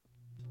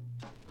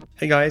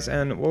Hey guys,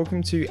 and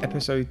welcome to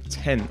episode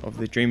 10 of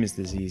The Dreamer's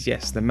Disease.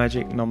 Yes, the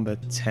magic number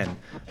 10.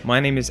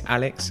 My name is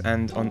Alex,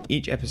 and on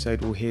each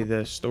episode we'll hear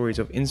the stories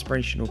of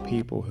inspirational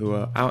people who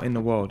are out in the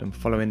world and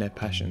following their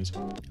passions.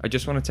 I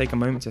just want to take a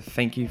moment to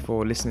thank you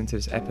for listening to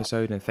this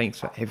episode, and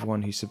thanks for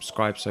everyone who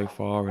subscribed so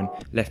far and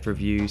left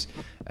reviews.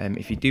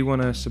 If you do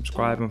want to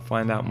subscribe and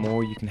find out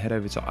more, you can head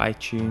over to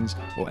iTunes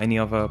or any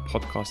other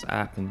podcast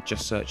app and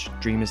just search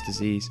Dreamer's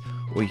Disease,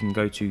 or you can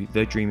go to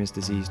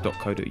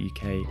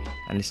thedreamersdisease.co.uk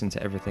and listen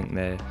to everything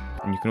there.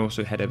 And you can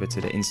also head over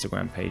to the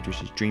Instagram page,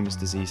 which is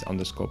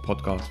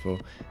dreamersdisease_podcast, for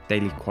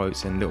daily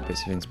quotes and little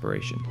bits of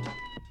inspiration.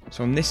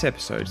 So on this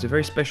episode, it's a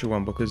very special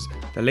one because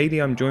the lady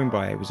I'm joined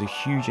by was a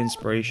huge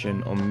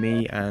inspiration on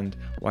me and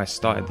why I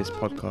started this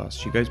podcast.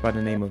 She goes by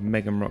the name of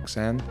Megan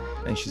Roxanne,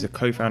 and she's a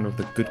co-founder of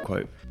The Good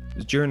Quote.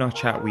 During our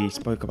chat, we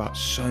spoke about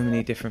so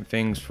many different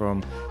things,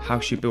 from how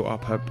she built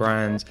up her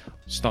brand,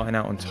 starting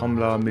out on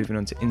Tumblr, moving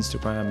on to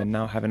Instagram, and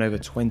now having over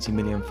 20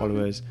 million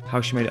followers,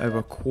 how she made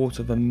over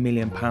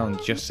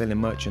 £250,000 just selling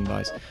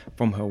merchandise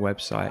from her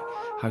website,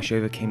 how she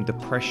overcame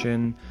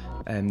depression,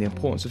 and the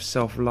importance of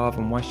self-love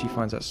and why she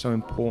finds that so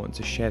important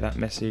to share that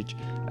message.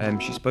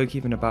 She spoke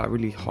even about a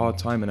really hard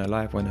time in her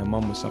life when her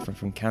mum was suffering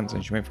from cancer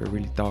and she went through a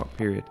really dark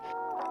period.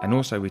 And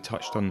also we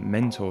touched on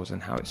mentors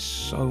and how it's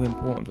so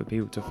important for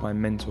people to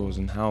find mentors,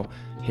 and how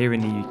here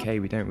in the UK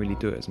we don't really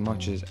do it as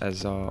much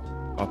as our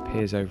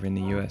peers over in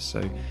the US.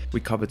 So we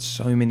covered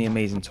so many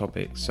amazing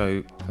topics.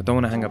 So I don't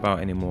want to hang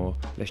about anymore.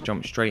 Let's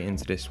jump straight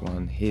into this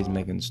one. Here's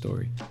Megan's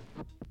story.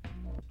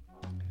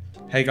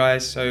 Hey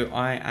guys, so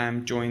I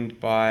am joined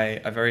by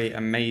a very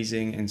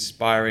amazing,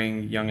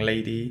 inspiring young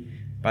lady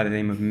by the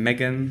name of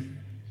Megan.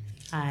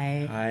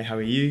 Hi. Hi, how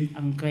are you?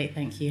 I'm great,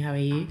 thank you. How are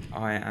you?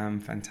 I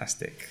am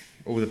fantastic.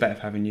 All the better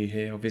for having you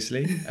here,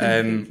 obviously.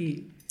 Thank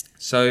you.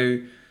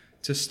 So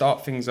to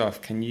start things off,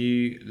 can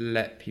you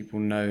let people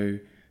know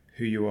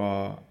who you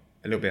are,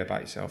 a little bit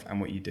about yourself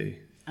and what you do?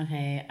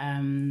 Okay,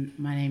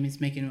 my name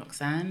is Megan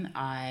Roxanne.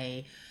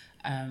 I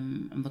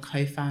am the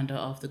co-founder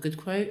of The Good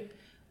Quote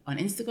on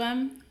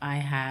Instagram. I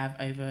have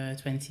over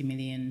 20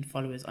 million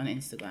followers on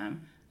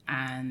Instagram,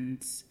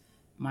 and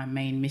my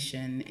main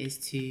mission is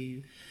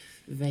to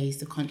raise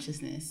the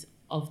consciousness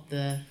of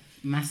the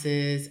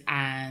masses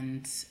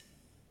and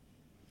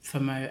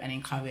promote and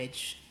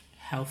encourage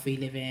healthy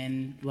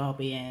living,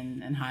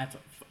 well-being, and high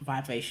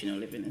vibrational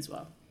living as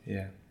well.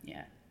 Yeah.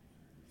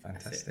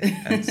 Fantastic.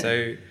 And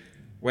so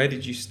where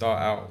did you start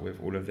out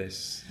with all of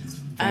this?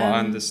 From what I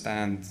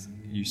understand,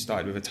 you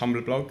started with a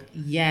Tumblr blog.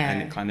 Yeah.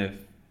 And it kind of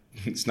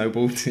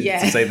snowballed, to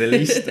say the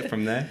least,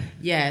 from there.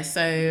 Yeah,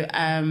 so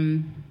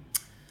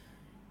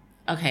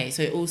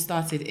so it all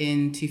started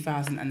in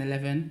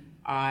 2011.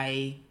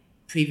 I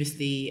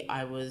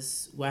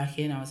was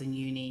working, I was in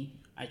uni.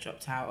 I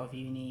dropped out of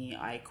uni,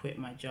 I quit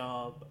my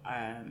job,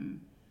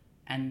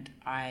 and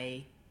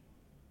I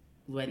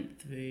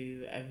went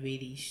through a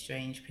really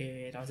strange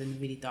period. I was in a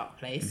really dark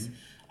place.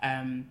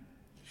 And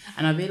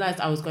I realised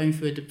I was going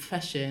through a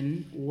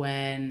depression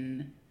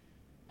when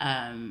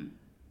I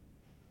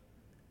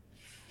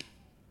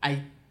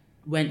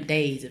went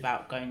days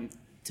without going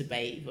to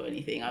bathe or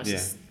anything. I was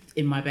just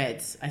in my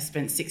bed. I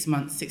spent 6 to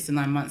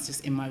 9 months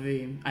just in my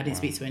room. I didn't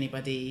speak to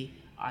anybody.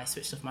 I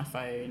switched off my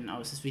phone. I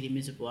was just really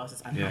miserable. I was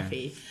just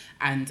unhappy.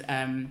 And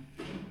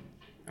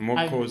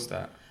what caused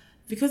that?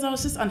 Because I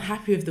was just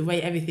unhappy with the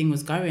way everything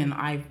was going.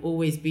 I've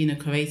always been a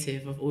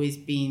creative. I've always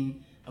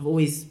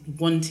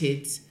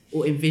wanted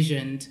or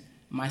envisioned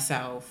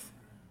myself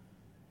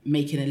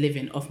making a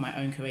living off my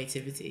own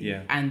creativity.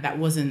 Yeah. And that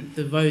wasn't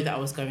the road that I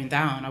was going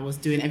down. I was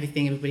doing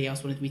everything everybody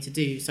else wanted me to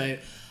do. So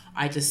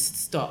I just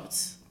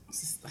stopped.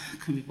 I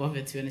couldn't be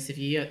bothered, to be honest with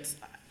you.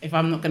 If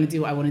I'm not going to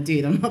do what I want to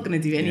do, then I'm not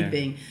going to do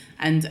anything. Yeah.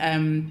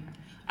 And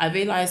I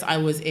realised I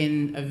was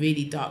in a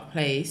really dark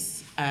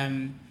place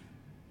around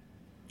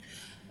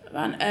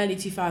early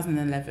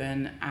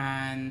 2011,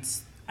 and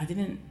I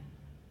didn't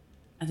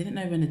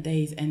know when the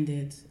days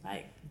ended.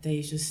 Like,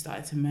 days just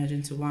started to merge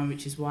into one,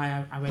 which is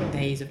why I went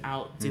days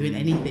without doing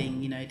anything.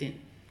 Didn't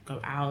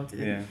go out.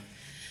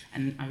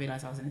 And I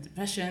realised I was in a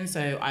depression,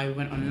 so I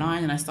went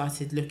online and I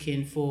started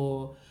looking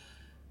for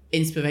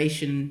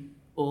inspiration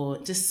or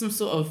just some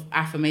sort of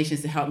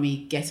affirmations to help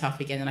me get up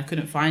again, and I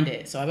couldn't find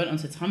it. So I went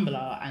onto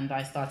Tumblr and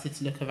I started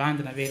to look around,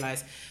 and I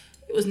realised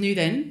it was new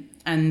then,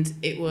 and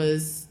it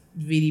was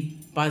really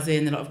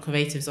buzzing, a lot of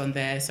creatives on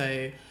there.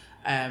 So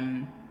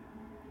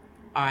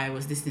I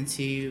was listening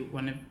to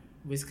one of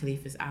Wiz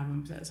Khalifa's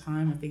albums at the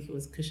time. I think it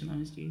was Cushion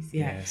Orange Juice.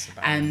 Yeah.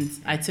 And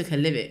I took a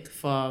lyric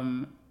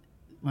from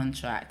one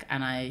track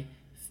and I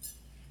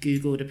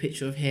Googled a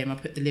picture of him. I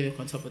put the lyric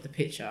on top of the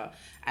picture,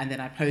 and then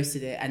I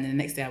posted it. And then the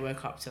next day I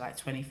woke up to like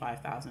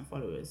 25,000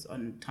 followers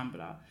on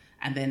Tumblr.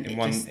 And then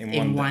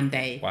in one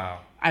day. Wow.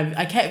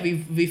 I kept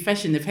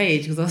refreshing the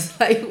page because I was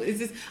like,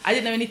 I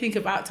didn't know anything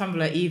about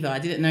Tumblr either. I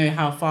didn't know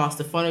how fast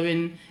the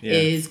following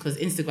is, because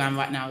Instagram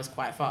right now is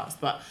quite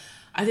fast. But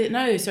I didn't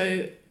know.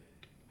 So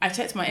I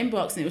checked my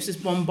inbox and it was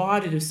just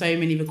bombarded with so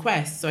many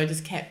requests. So I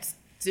just kept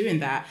doing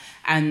that.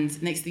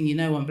 And next thing you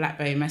know, on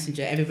BlackBerry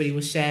Messenger, everybody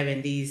was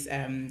sharing these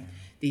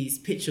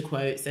picture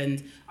quotes,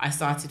 and I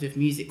started with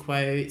music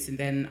quotes, and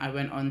then I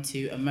went on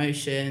to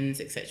emotions,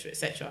 etc.,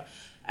 etc.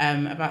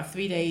 About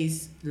 3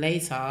 days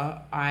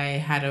later, I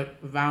had a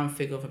round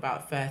figure of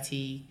about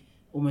 30,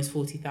 almost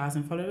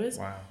 40,000 followers.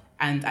 Wow.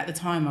 And at the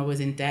time, I was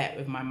in debt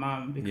with my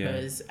mum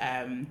because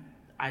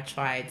I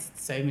tried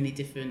so many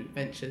different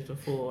ventures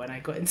before, and I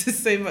got into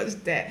so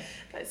much debt,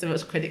 like so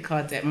much credit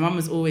card debt. My mum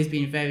has always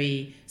been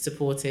very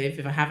supportive.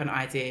 If I have an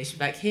idea, she'd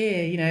be like,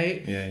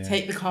 here,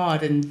 take the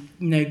card and,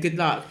 good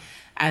luck.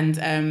 And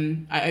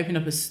I opened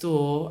up a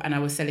store, and I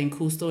was selling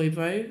Cool Story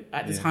Bro.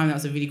 At the time, that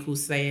was a really cool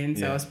saying.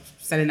 So I was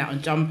selling that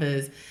on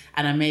jumpers,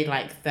 and I made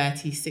like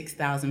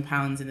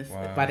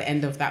 £36,000 by the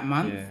end of that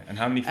month. Yeah. And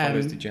how many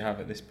followers did you have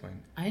at this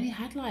point? I only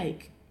had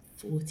like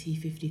 40,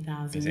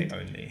 50,000. Is it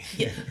only?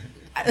 Yeah.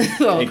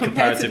 Well,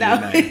 compared to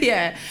now.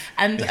 Yeah.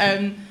 And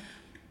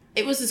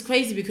it was just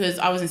crazy because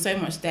I was in so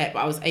much debt, but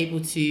I was able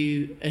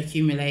to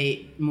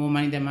accumulate more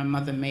money than my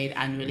mother made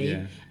annually.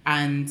 Yeah.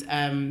 And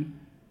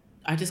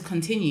I just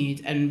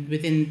continued, and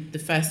within the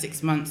first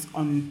 6 months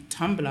on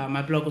Tumblr,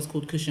 my blog was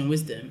called Cushion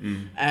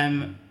Wisdom.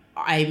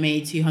 I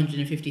made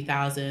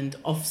 250,000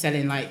 off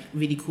selling like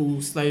really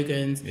cool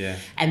slogans. Yeah.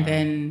 And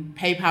then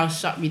PayPal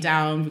shut me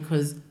down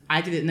because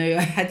I didn't know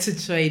I had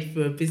to trade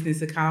for a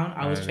business account.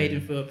 I was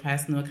trading for a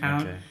personal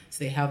account. Okay.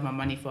 So they held my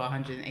money for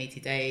 180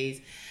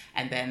 days.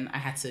 And then I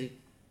had to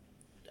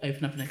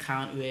open up an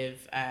account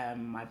with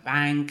my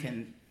bank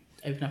and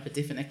open up a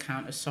different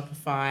account of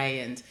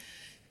Shopify, and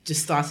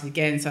just started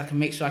again so I can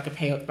make sure I could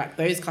pay back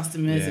those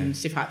customers and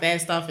ship out their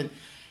stuff. And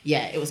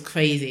it was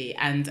crazy.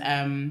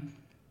 And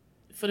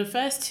for the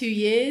first 2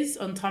 years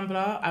on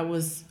Tumblr, I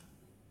was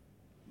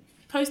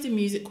posting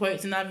music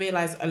quotes, and I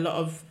realized a lot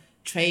of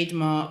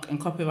trademark and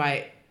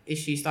copyright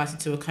issues started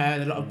to occur,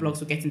 and a lot of blogs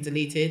were getting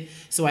deleted.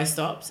 So I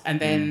stopped, and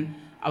then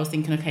I was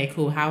thinking, okay,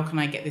 cool, how can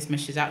I get this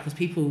message out? Because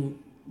people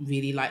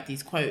really like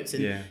these quotes,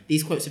 and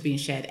these quotes are being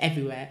shared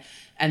everywhere.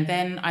 And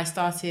then I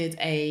started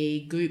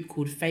a group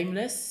called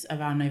Fameless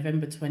around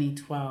November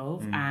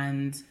 2012,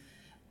 and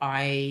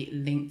I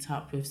linked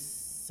up with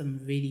some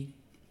really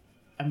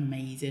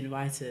amazing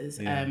writers,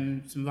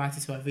 some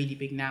writers who are really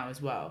big now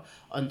as well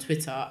on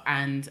Twitter,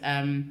 and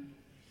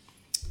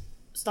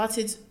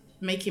started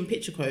making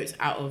picture quotes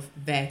out of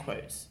their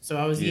quotes. So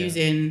I was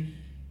using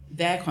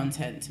their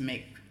content to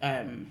make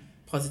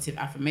positive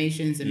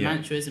affirmations and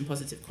mantras and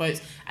positive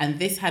quotes, and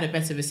this had a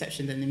better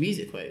reception than the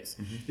music quotes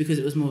because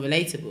it was more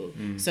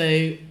relatable.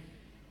 So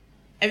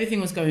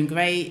everything was going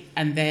great,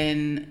 and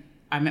then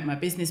I met my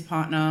business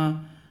partner,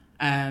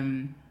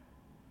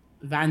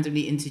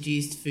 randomly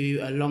introduced through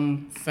a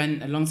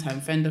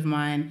long-term friend of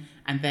mine,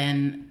 and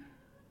then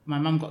my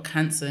mum got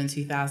cancer in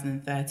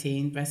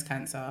 2013, breast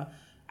cancer,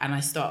 and I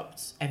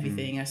stopped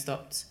everything. I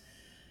stopped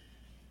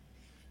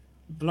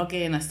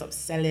blogging, I stopped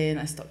selling,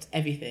 I stopped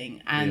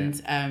everything,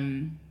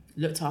 and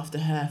looked after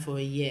her for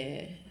a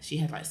year. She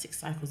had like 6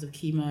 cycles of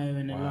chemo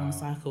and a long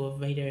cycle of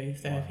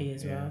radiotherapy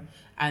as well.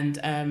 And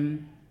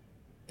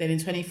then in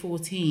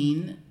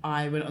 2014,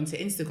 I went onto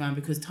Instagram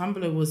because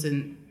Tumblr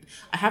wasn't...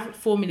 I have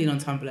 4 million on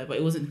Tumblr, but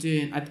it wasn't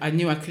doing... I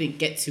knew I couldn't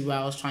get to where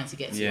I was trying to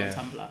get to on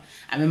Tumblr.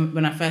 And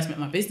when I first met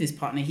my business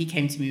partner, he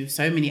came to me with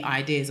so many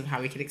ideas of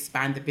how we could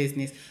expand the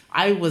business.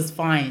 I was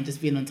fine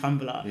just being on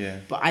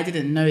Tumblr, but I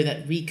didn't know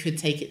that we could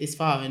take it this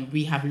far, and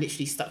we have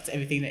literally stuck to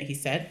everything that he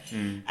said.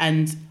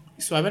 And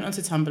so I went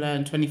onto Tumblr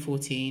in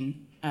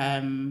 2014.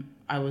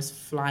 I was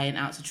flying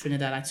out to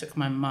Trinidad. I took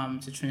my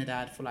mum to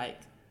Trinidad for like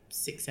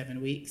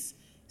 6-7 weeks,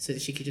 so that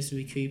she could just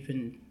recoup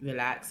and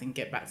relax and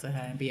get back to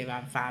her and be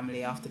around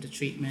family after the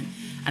treatment.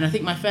 And I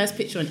think my first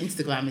picture on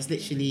Instagram is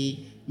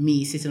literally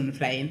me sitting on the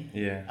plane,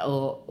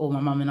 or my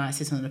mum and I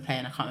sitting on the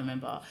plane, I can't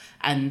remember.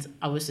 And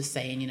I was just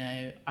saying,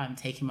 I'm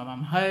taking my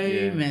mum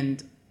home,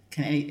 and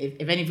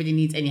if anybody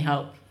needs any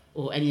help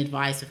or any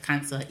advice with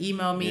cancer,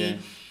 email me.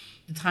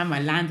 The time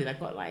I landed, I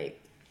got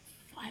like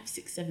 5,000,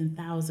 6,000,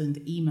 7,000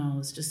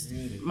 emails. Just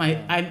I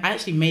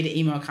actually made an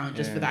email account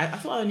just for that. I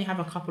thought I only have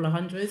a couple of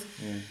hundred,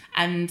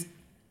 and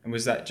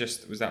was that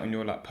on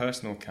your like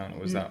personal account,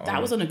 or was that on...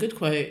 That was on a good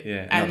quote.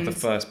 Yeah, and that was the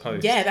first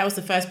post. Yeah, that was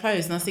the first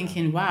post, and I was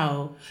thinking,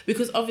 wow,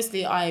 because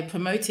obviously I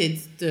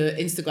promoted the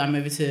Instagram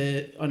over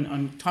to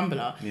on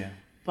Tumblr. Yeah.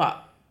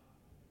 But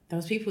there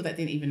was people that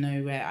didn't even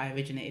know where I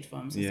originated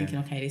from. So I was thinking,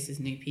 okay, this is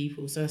new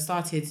people. So I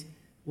started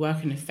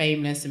working with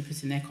Fameless and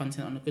putting their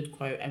content on a good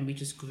quote, and we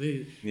just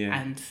grew. Yeah.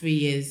 And 3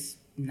 years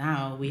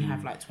now, we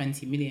have like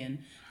 20 million,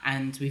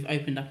 and we've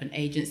opened up an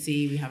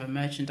agency. We have a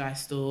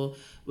merchandise store.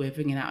 We're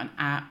bringing out an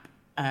app.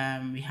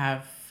 We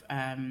have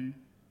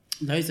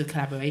loads of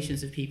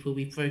collaborations with people.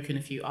 We've broken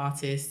a few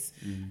artists.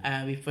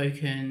 We've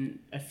broken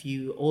a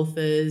few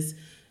authors.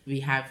 We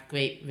have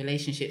great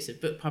relationships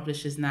with book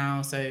publishers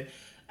now. So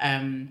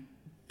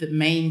the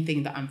main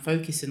thing that I'm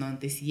focusing on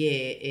this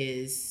year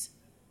is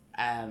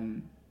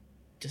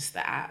just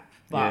the app.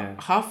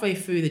 But halfway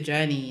through the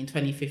journey in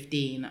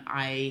 2015,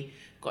 I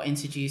got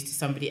introduced to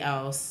somebody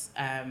else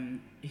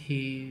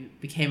who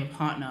became a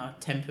partner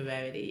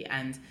temporarily.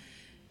 And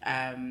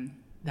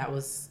that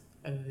was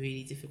a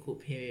really difficult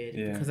period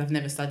Yeah. because I've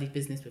never studied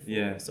business before.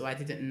 Yeah. So I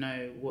didn't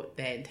know what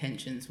their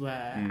intentions were.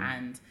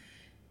 And,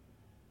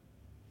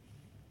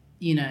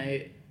 you know,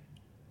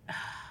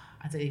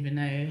 I don't even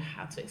know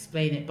how to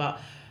explain it, but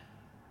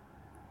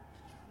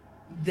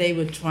they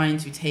were trying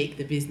to take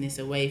the business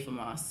away from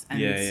us.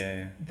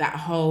 And that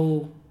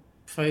whole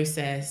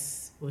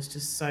process was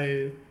just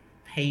so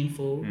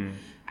painful.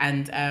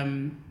 And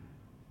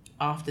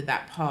after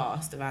that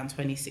passed, around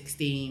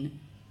 2016,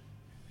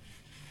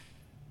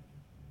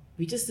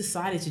 we just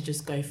decided to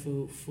just go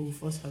full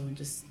throttle and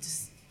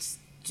just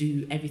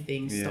do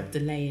everything, stop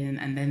delaying.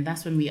 And then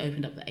that's when we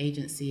opened up the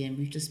agency, and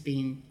we've just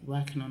been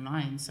working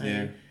online. So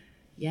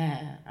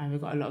and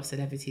we've got a lot of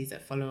celebrities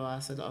that follow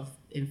us, a lot of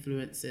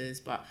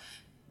influencers, but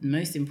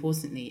most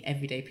importantly,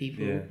 everyday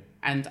people. Yeah.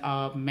 And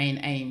our main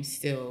aim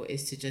still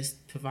is to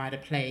just provide a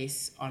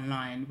place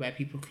online where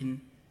people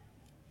can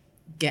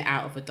get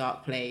out of a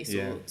dark place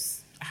or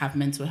have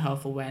mental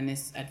health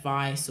awareness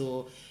advice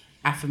or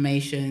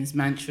affirmations,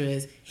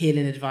 mantras,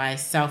 healing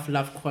advice,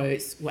 self-love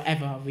quotes,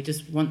 whatever. We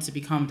just want to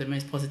become the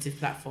most positive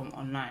platform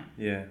online.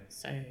 Yeah.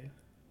 So,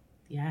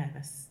 yeah,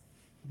 that's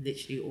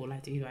literally all I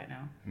do right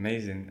now.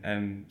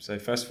 Amazing. So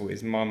first of all,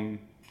 did mum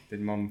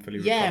fully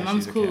recover? Yeah,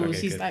 mum's cool. Okay,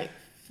 she's good. Like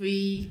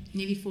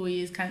nearly 4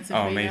 years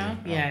cancer-free now.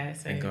 Yeah,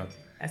 so thank God.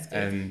 That's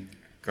good.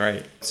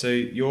 Great. So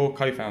your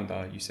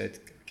co-founder, you said,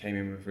 came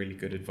in with really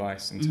good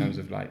advice in terms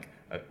of like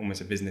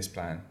almost a business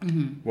plan.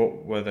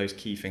 What were those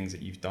key things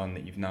that you've done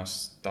that you've now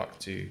stuck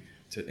to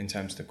in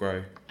terms to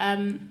grow?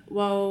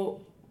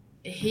 Well,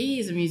 he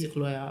is a music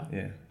lawyer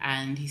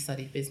and he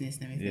studied business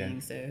and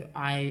everything. So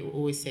I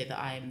always say that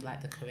I am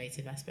like the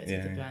creative aspect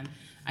of the brand.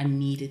 I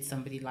needed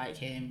somebody like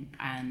him,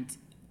 and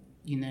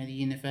you know, the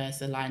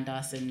universe aligned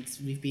us, and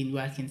we've been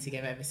working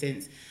together ever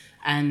since.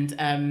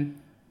 And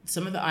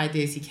some of the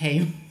ideas he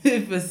came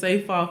with were so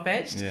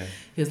far-fetched.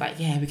 He was like,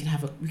 we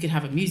could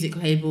have a music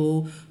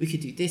label, we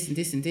could do this and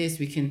this and this,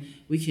 we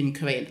can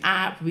create an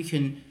app, we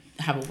can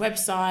have a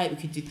website, we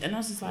could do, and I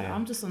was just like,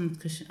 I'm just on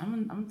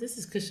Cushion, this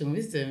is Cushion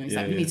Wisdom. It's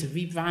like, we need to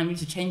rebrand, we need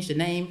to change the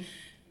name.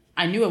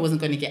 I knew I wasn't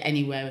going to get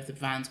anywhere with the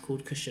brand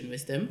called Cushion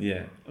Wisdom,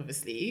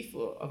 obviously,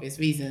 for obvious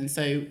reasons.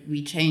 So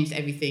we changed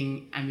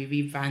everything and we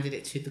rebranded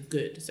it to The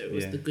Good. So it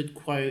was The Good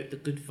Quote, The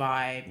Good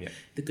Vibe,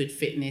 The Good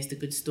Fitness, The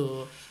Good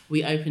Store.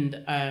 We opened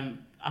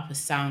up a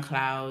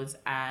SoundCloud,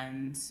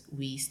 and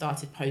we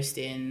started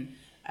posting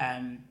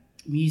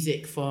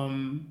music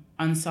from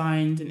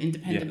unsigned and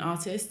independent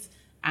artists.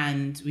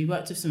 And we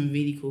worked with some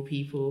really cool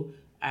people.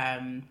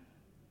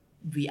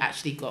 We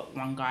actually got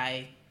one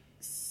guy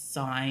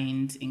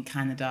signed in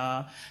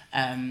Canada,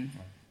 and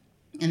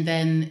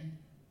then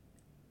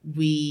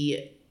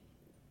we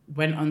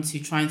went on to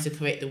trying to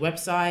create the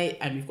website,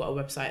 and we've got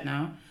a website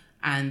now.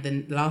 And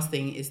then the last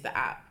thing is the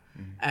app.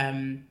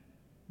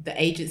 The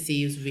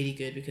agency was really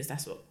good because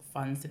that's what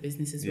funds the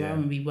business as well,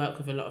 and we work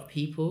with a lot of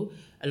people,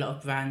 a lot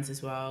of brands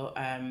as well,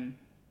 and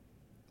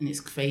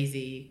it's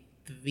crazy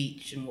the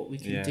reach and what we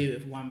can do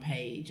with one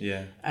page.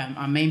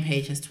 Our main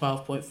page has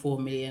 12.4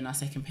 million, our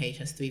second page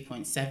has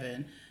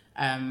 3.7.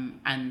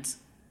 And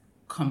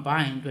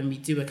combined, when we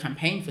do a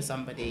campaign for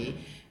somebody,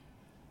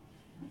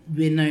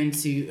 we're known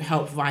to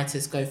help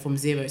writers go from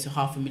 0 to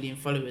 500,000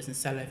 followers and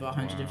sell over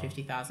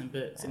 150,000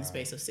 books in the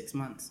space of 6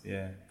 months.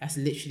 That's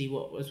literally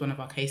what was one of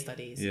our case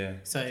studies.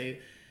 So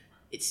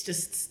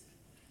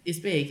it's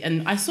big.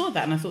 And I saw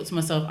that and I thought to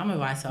myself, I'm a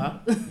writer.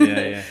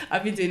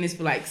 I've been doing this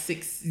for like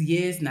 6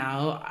 years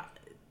now.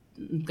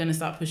 I'm going to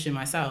start pushing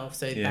myself.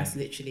 So that's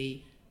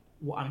literally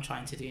what I'm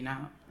trying to do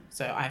now.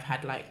 So I've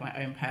had like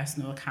my own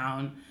personal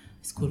account.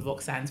 It's called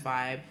Roxanne's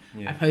Vibe.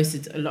 I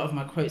posted a lot of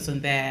my quotes on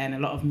there and a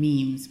lot of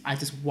memes. I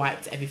just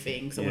wiped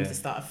everything because I wanted to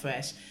start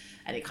afresh.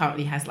 And it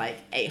currently has like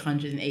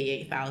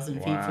 888,000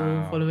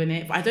 people following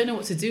it. But I don't know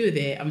what to do with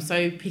it. I'm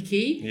so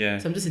picky.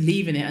 So I'm just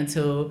leaving it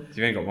until... You've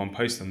only got one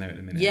post on there at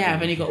the minute. I've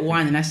only got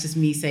one, and that's just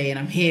me saying,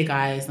 I'm here,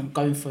 guys. I'm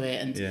going for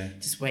it. And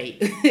just wait.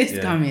 It's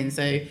coming.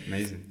 So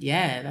amazing.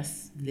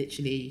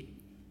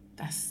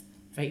 That's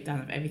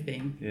breakdown of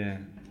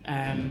everything.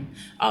 And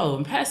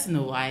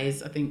personal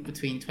wise, I think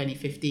between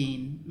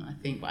 2015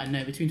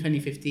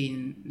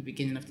 and the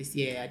beginning of this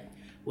year, I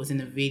was in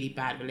a really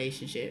bad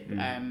relationship.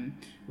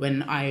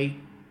 When I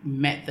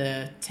met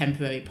the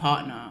temporary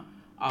partner,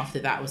 after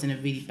that I was in a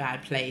really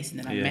bad place, and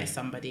then I met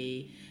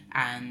somebody,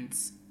 and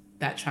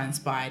that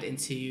transpired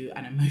into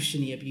an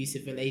emotionally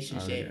abusive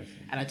relationship.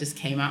 And I just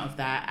came out of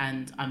that,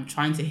 and I'm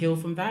trying to heal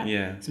from that.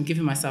 So I'm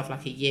giving myself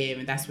like a year,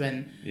 and that's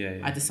when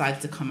I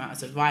decided to come out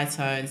as a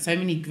writer, and so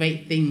many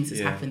great things has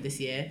happened this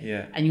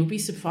year. And you'll be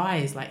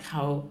surprised like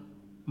how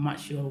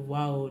much your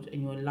world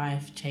and your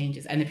life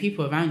changes, and the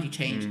people around you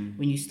change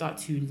when you start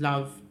to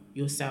love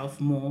yourself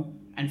more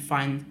and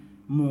find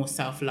more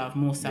self-love,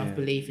 more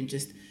self-belief, and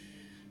just,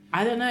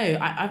 I don't know,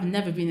 I've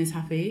never been this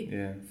happy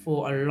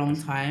for a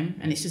long time,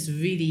 and it's just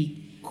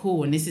really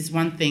cool. And this is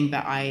one thing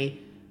that I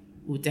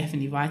will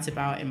definitely write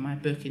about in my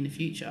book in the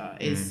future,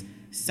 is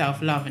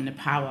self-love and the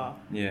power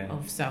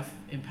of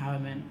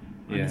self-empowerment.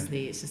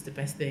 honestly. It's just the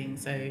best thing.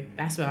 So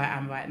that's where I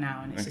am right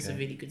now, and it's just a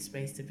really good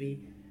space to be.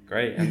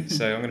 Great. And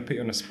so I'm going to put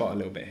you on the spot a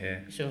little bit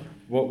here. Sure.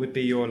 What would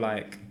be your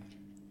like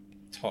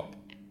top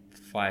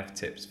 5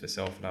 tips for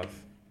self-love?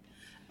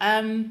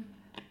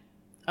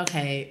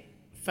 Okay,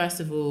 first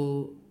of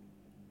all,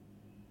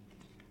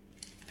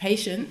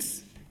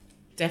 patience.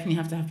 Definitely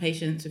have to have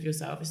patience with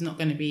yourself. It's not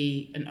going to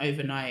be an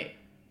overnight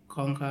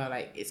conquer.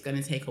 Like, it's going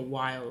to take a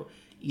while.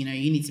 You know,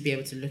 you need to be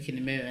able to look in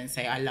the mirror and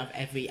say, I love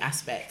every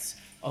aspect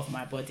of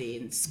my body,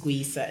 and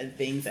squeeze certain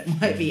things that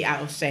might be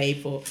out of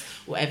shape or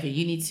whatever.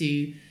 You need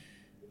to,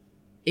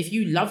 if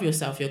you love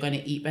yourself, you're going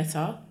to eat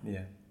better.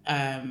 Yeah.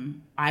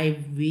 I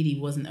really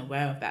wasn't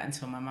aware of that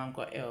until my mum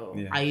got ill.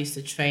 Yeah. I used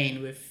to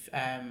train with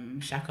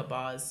Shaka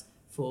Bars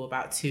for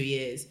about 2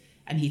 years,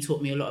 and he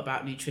taught me a lot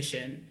about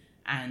nutrition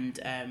and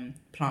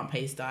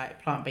plant-based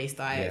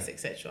diets,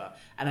 etc.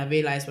 And I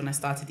realized when I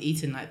started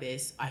eating like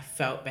this, I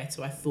felt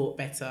better, I thought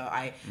better,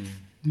 I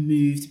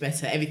moved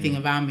better, everything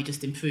around me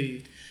just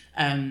improved.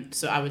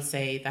 So I would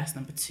say that's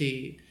number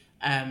 2.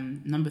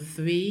 Number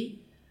 3,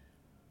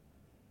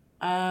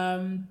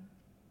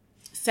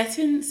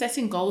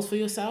 setting goals for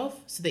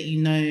yourself so that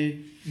you know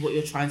what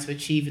you're trying to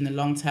achieve in the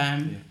long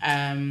term.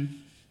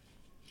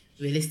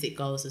 Realistic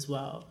goals as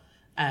well.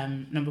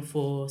 Number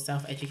 4,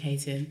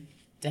 self-educating.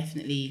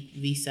 Definitely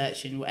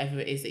researching whatever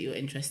it is that you're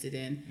interested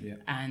in. Yeah.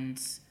 And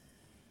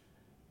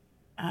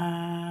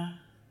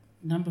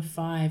number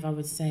 5, I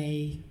would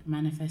say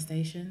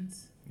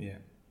manifestations. Yeah.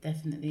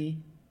 Definitely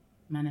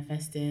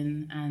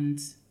Manifesting and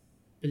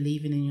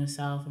believing in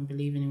yourself and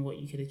believing in what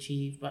you could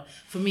achieve. But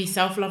for me,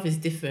 self-love is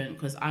different,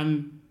 because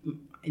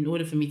in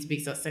order for me to be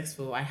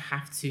successful, I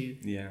have to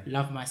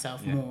love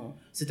myself more.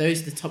 So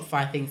those are the top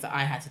 5 things that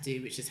I had to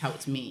do, which has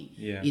helped me.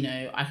 Yeah. You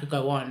know, I could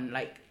go on,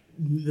 like,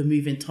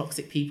 removing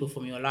toxic people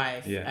from your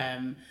life.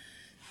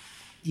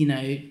 You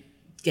know,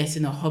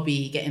 getting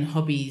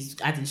hobbies,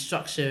 adding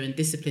structure and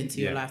discipline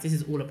to your life. This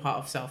is all a part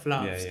of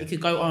self-love. It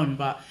could go on,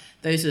 but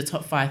those are the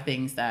top 5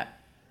 things that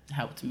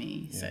helped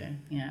me. So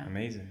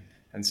amazing.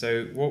 And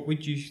so what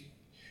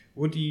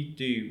do you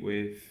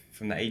do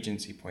from the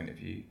agency point of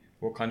view?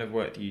 What kind of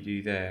work do you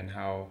do there, and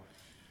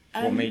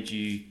what made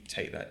you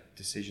take that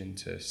decision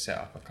to set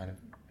up a kind of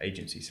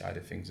agency side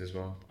of things as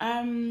well?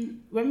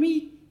 When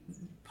we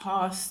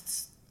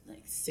passed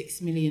like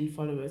 6 million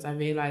followers, I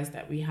realized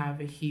that we have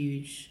a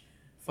huge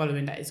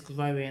following that is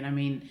growing. I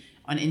mean,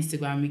 on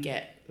Instagram we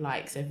get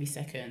likes every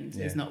second.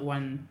 There's not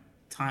one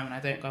time when I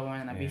don't go on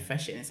and I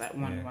refresh it and it's like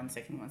one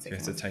second. You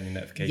have to turn your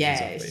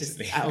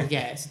notifications off,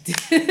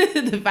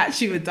 basically. The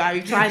battery would die.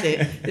 We've tried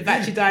it. The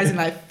battery dies in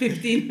like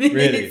 15 minutes.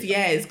 Really?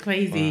 Yeah, it's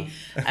crazy.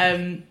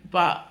 Wow.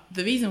 But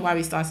the reason why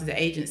we started the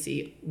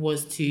agency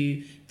was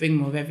to bring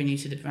more revenue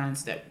to the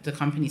brands, the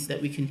companies, so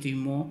that we can do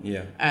more.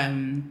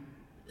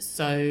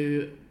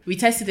 So we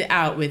tested it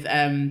out with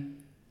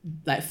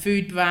like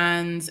food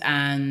brands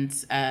and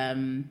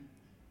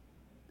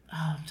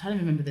I'm trying to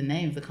remember the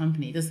name of the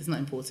company. It's not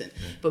important.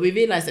 But we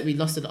realised that we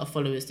lost a lot of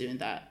followers doing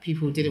that.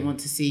 People didn't want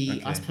to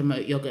see us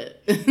promote yogurt.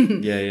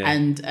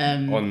 And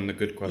on the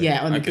good quote.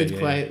 Yeah, on the good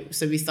quote.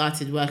 So we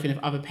started working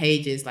with other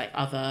pages, like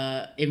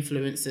other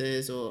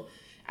influencers,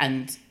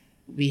 and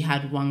we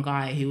had one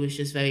guy who was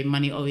just very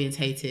money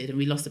orientated, and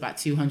we lost about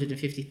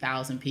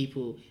 250,000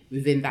 people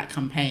within that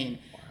campaign.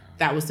 Wow.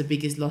 That was the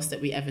biggest loss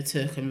that we ever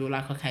took, and we were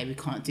like, okay, we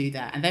can't do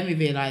that. And then we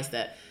realised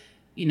that,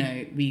 you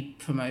know, we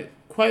promote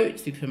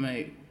quotes, we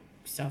promote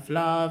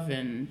self-love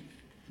and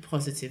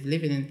positive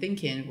living and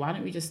thinking. Why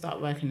don't we just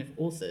start working with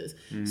authors?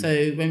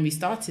 So when we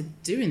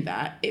started doing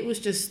that, it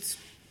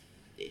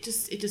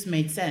just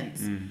made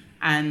sense.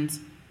 And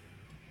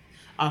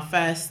the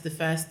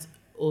first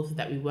author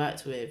that we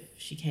worked with,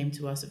 she came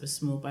to us with a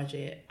small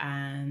budget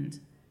and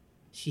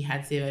she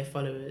had 0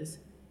 followers,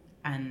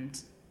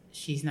 and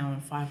she's now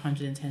on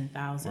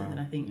 510,000. And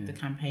I think the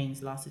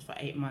campaign's lasted for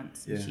 8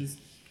 months and she's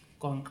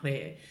gone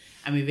clear.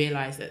 And we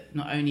realized that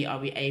not only are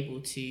we able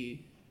to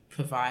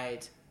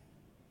provide,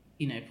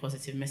 you know,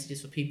 positive messages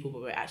for people,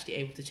 but we're actually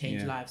able to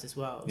change lives as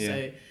well.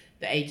 So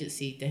the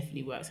agency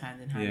definitely works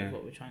hand in hand with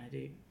what we're trying to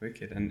do.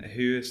 Wicked. And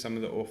who are some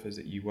of the authors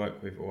that you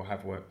work with or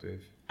have worked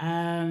with?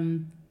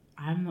 I'm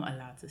not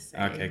allowed to say.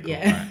 Okay, cool.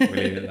 Right, we'll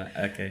leave it at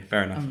that. Okay,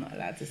 fair enough. I'm not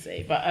allowed to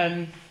say, but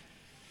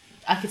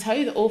I could tell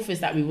you the authors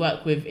that we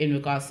work with in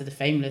regards to the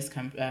Fameless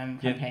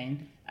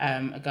campaign.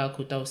 A girl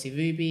called Dulcie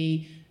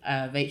Ruby,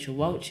 Rachel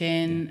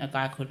Walchin, a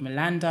guy called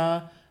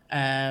Melanda,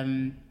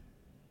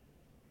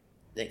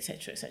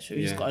 etc.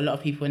 We've just got a lot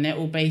of people, and they're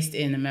all based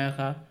in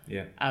America.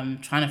 I'm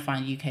trying to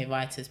find UK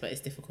writers, but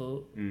it's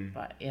difficult.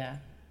 But There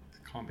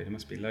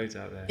must be loads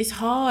out there. It's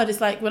hard. It's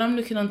like when I'm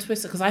looking on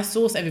Twitter, because I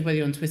source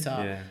everybody on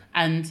Twitter,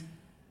 and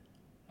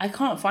I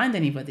can't find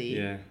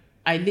anybody.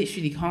 I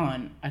literally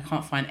can't. I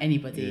can't find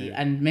anybody.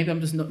 And maybe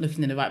I'm just not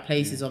looking in the right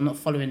places or I'm not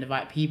following the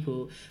right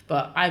people.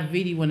 But I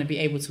really want to be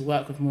able to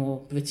work with more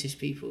British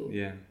people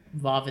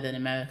rather than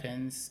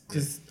Americans,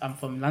 because I'm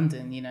from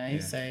London, you know.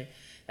 So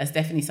that's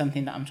definitely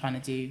something that I'm trying to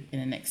do in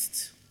the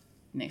next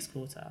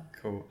quarter.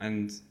 Cool.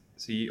 And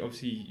so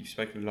you've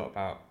spoken a lot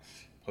about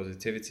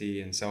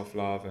positivity and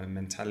self-love and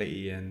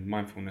mentality and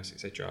mindfulness,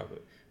 etc.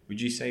 But would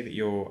you say that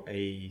you're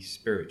a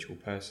spiritual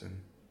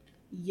person?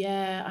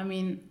 Yeah, I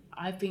mean,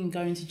 I've been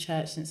going to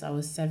church since I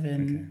was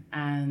 7,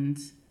 and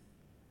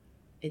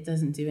it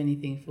doesn't do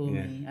anything for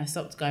me. I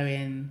stopped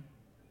going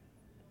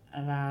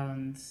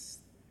around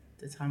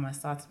the time I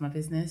started my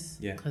business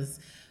because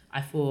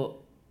I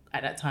thought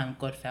at that time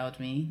God failed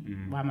me.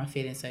 Why am I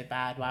feeling so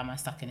bad? Why am I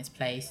stuck in this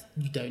place?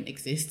 You don't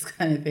exist,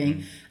 kind of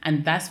thing.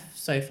 And that's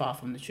so far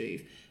from the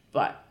truth.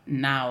 But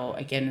now,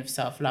 again, with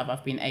self-love,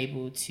 I've been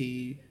able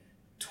to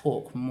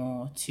talk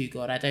more to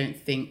God. I don't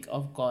think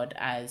of God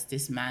as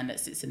this man that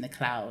sits in the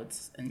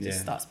clouds and just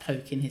starts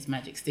poking his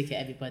magic stick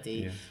at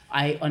everybody.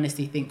 I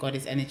honestly think God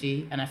is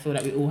energy, and I feel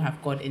like we all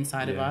have God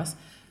inside of us.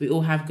 We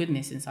all have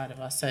goodness inside of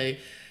us. So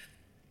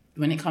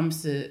when it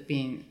comes to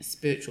being a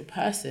spiritual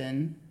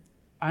person,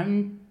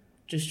 I'm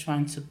just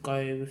trying to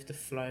go with the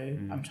flow.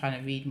 I'm trying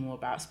to read more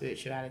about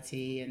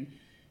spirituality and,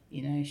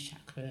 you know,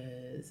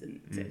 chakras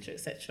and etc.,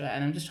 etc.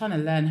 And I'm just trying to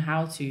learn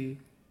how to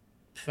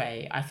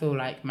pray. I feel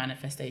like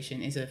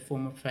manifestation is a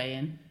form of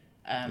praying.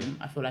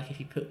 I feel like if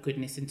you put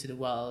goodness into the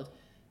world,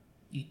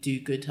 you do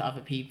good to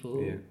other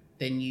people,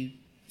 then you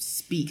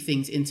speak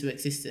things into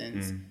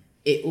existence,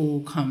 it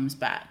all comes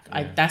back.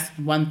 That's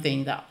one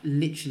thing that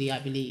literally I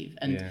believe.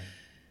 And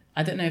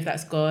I don't know if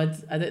that's God.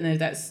 I don't know if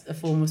that's a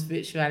form of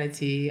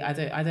spirituality. I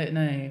don't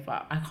know.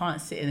 But I can't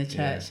sit in a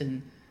church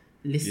and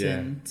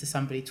listen to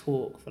somebody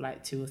talk for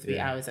like 2 or 3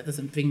 hours. That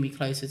doesn't bring me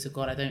closer to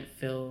God.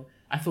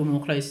 I feel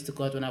more closer to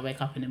God when I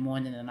wake up in the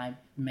morning and I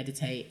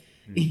meditate,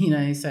 you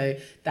know. So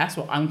that's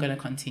what I'm going to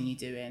continue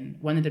doing.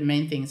 One of the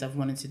main things I've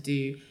wanted to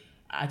do,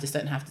 I just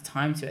don't have the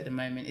time to at the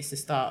moment, is to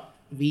start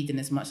reading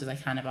as much as I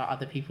can about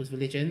other people's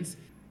religions.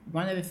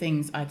 One of the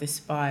things I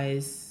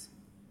despise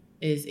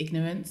is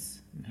ignorance.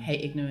 I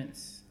hate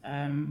ignorance.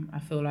 I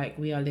feel like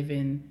we are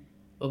living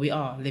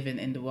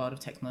in the world of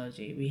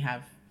technology. We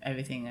have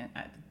everything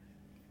at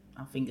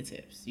our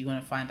fingertips. You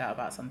want to find out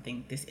about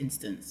something this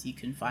instance, you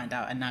can find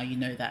out, and now you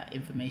know that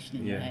information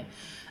in your head.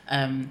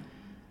 And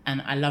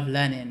I love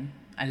learning.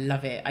 I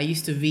love it. I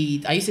used to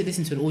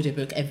listen to an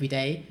audiobook every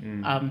day.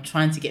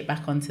 Trying to get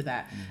back onto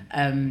that.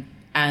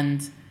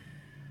 And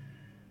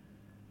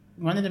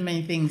one of the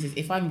main things is,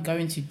 if I'm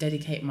going to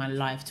dedicate my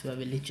life to a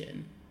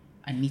religion,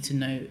 I need to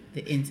know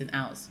the ins and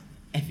outs,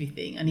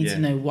 everything. I need to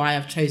know why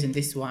I've chosen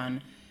this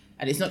one.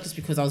 And it's not just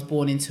because I was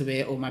born into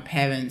it or my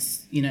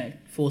parents, you know,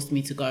 forced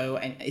me to go,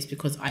 and it's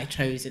because I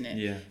chose in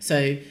it.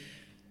 So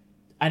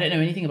I don't know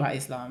anything about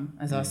Islam.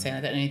 As I was saying,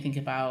 I don't know anything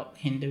about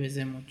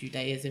Hinduism or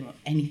Judaism or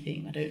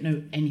anything. I don't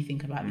know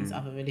anything about these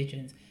other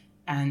religions.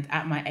 And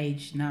at my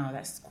age now,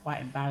 that's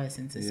quite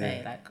embarrassing to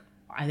say. Like,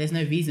 there's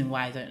no reason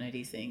why I don't know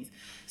these things.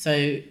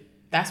 So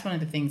that's one of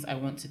the things I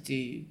want to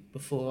do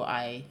before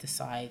I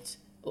decide,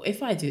 or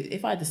if I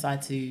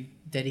decide to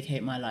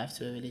dedicate my life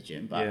to a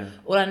religion. But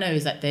all I know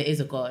is that there is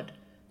a God.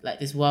 Like,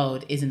 this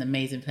world is an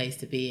amazing place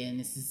to be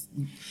in.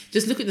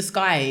 Just look at the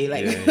sky.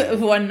 Like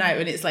one night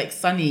when it's like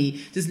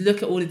sunny, just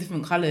look at all the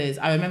different colours.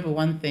 I remember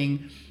one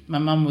thing, my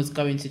mum was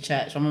going to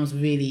church. My mum was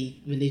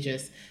really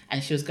religious,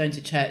 and she was going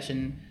to church,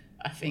 and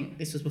I think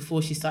this was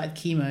before she started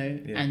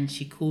chemo, and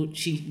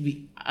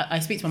I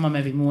speak to my mum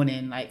every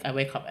morning. Like, I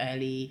wake up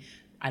early,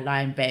 I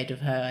lie in bed with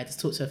her, I just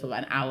talk to her for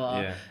about an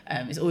hour.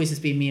 It's always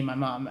just been me and my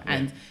mum.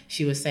 And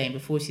she was saying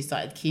before she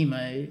started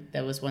chemo,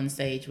 there was one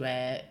stage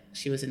where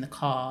she was in the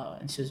car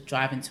and she was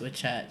driving to a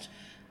church,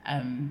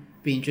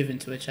 being driven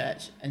to a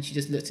church, and she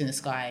just looked in the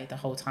sky the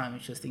whole time,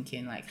 and she was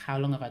thinking, like, how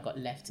long have I got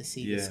left to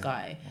see the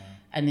sky?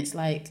 And it's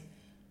like,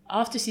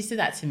 after she said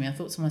that to me, I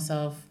thought to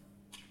myself,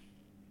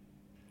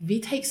 we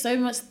take so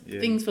much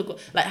things for God.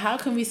 Like, how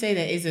can we say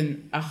there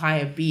isn't a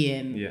higher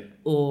being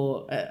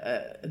or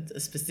a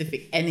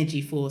specific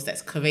energy force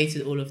that's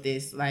created all of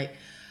this? Like,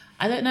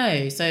 I don't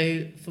know.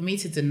 So for me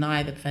to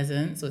deny the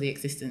presence or the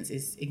existence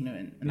is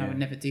ignorant, and I would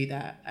never do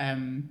that.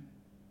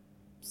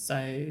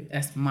 So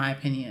that's my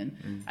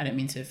opinion. I don't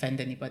mean to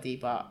offend anybody,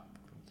 but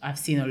I've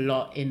seen a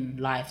lot in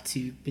life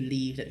to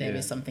believe that there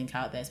is something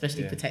out there,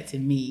 especially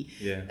protecting me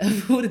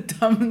of all the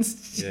dumb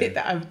shit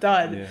that I've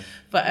done.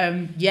 But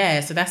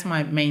so that's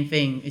my main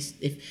thing, is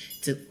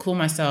if to call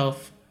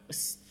myself,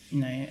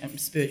 you know,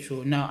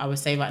 spiritual. No, I would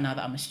say right now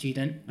that I'm a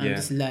student. I'm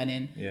just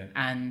learning,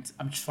 and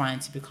I'm trying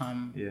to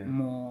become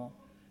more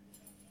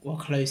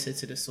closer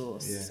to the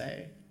source. So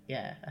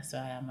that's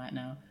where I am right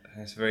now.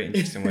 That's a very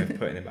interesting way of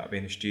putting it about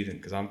being a student,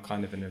 because I'm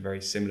kind of in a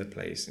very similar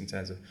place in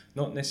terms of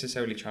not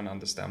necessarily trying to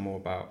understand more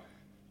about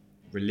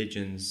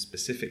religions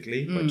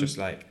specifically, but just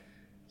like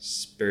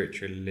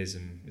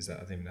spiritualism. Is that,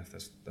 I think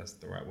that's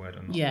the right word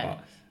or not? Yeah.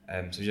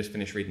 But, so I just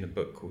finished reading a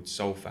book called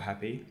Soul for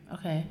Happy.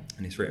 Okay.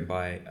 And it's written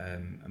by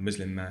a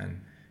Muslim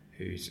man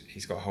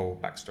he's got a whole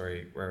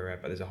backstory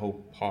but there's a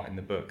whole part in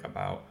the book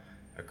about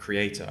a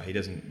creator. He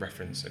doesn't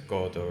reference a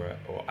god or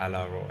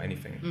Allah or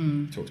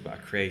anything. He talks about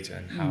a creator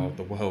and how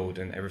the world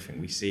and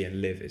everything we see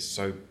and live is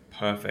so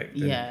perfect,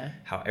 and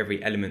how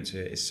every element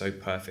to it is so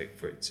perfect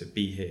for it to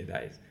be here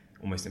that it's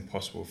almost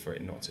impossible for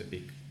it not to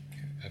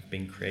have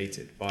been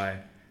created by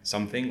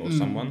something or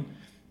someone.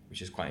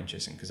 which is quite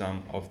interesting because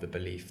I'm of the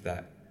belief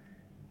that,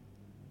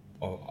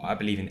 or I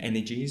believe in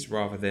energies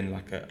rather than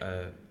like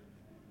a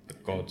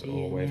god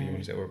or whatever you want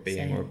to say, or a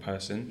being or a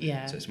person.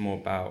 Yeah. So it's more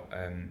about,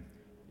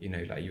 you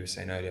know, like you were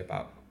saying earlier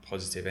about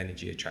positive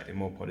energy attracting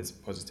more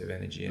positive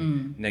energy,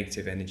 and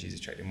negative energies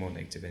attracting more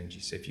negative energy.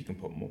 So if you can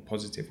put more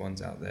positive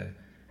ones out there,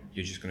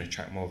 you're just going to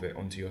attract more of it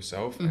onto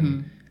yourself,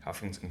 and how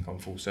things can come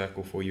full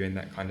circle for you in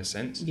that kind of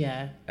sense.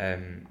 Yeah.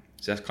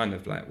 So that's kind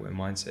of like where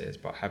mindset is,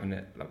 but having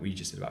it, like we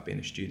just said about being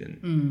a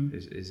student,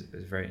 is a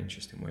very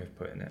interesting way of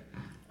putting it.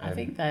 I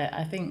think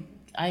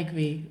I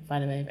agree, by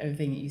the way, with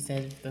everything that you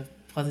said, the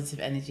positive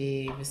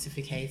energy,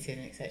 reciprocating,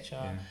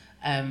 etc.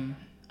 Yeah.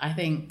 I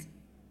think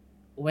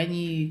when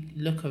you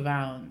look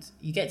around,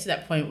 you get to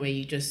that point where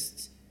you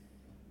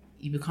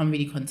become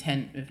really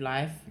content with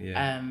life.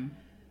 Yeah.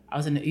 I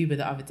was in an Uber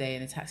the other day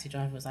and the taxi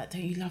driver was like,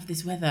 don't you love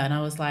this weather? And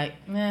I was like,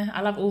 nah, I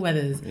love all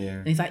weathers. Yeah.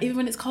 And he's like, even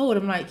when it's cold?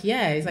 I'm like,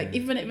 yeah. He's like,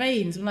 even when it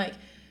rains? I'm like,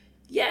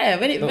 yeah,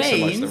 when it Not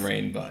rains. Not so much the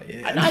rain, but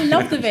yeah. And I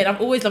love the rain.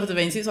 I've always loved the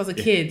rain since I was a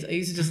kid. I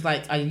used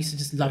to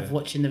just love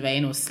watching the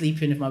rain or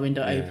sleeping with my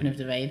window open with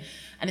the rain.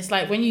 And it's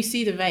like when you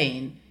see the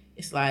rain,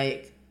 it's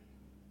like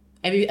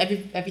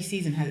every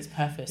season has its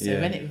purpose. So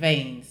when it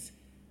rains,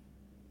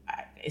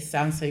 it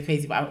sounds so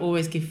crazy, but I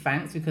always give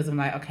thanks because I'm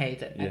like, okay,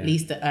 at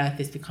least the earth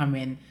is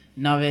becoming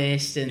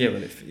nourished, and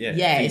it's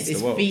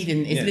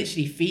feeding. It's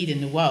literally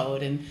feeding the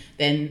world. And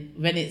then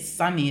when it's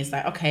sunny, it's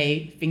like,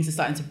 okay, things are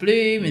starting to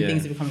bloom and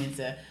things are becoming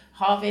into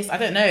harvest. I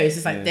don't know. It's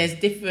just like there's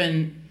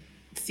different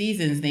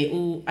seasons. They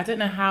all. I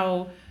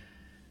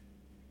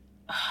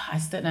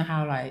just don't know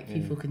how like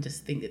people can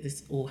just think that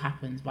this all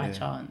happens by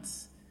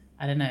chance.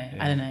 I don't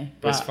know.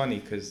 But it's funny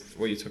because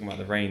what you're talking about,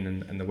 the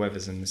rain and the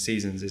weathers and the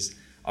seasons, is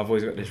I've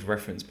always got this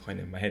reference point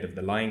in my head of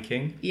The Lion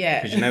King.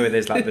 Yeah. Because you know where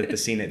there's like the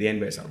scene at the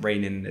end where it's like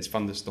raining and there's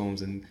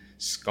thunderstorms and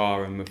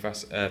Scar and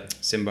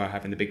Simba are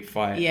having the big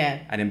fight. Yeah.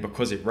 And then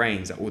because it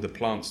rains, that all the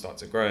plants start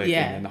to grow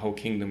again and the whole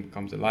kingdom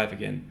becomes alive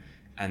again.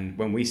 And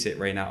when we sit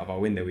rain out of our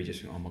window, we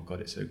just think, oh my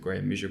God, it's so grey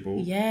and miserable.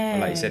 Yeah.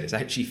 But like you said, it's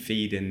actually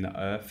feeding the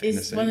earth.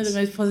 It's one of the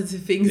most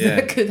positive things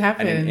that could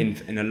happen.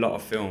 And in a lot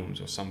of films,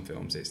 or some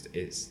films,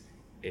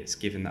 it's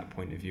given that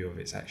point of view of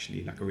it's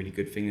actually like a really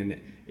good thing.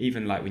 And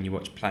even like when you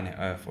watch Planet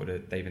Earth or the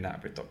David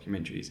Attenborough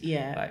documentaries,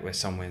 like where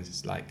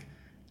somewhere's like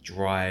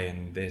dry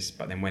and this,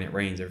 but then when it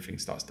rains, everything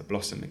starts to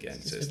blossom again.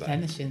 It's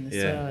replenishing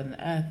the soil and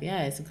the earth.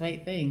 Yeah, it's a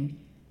great thing.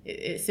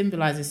 It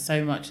symbolises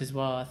so much as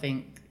well. I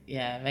think,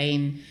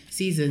 rain,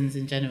 seasons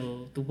in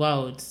general, the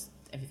world,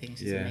 everything's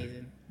just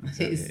amazing.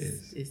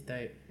 Exactly, it's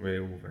dope.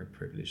 We're all very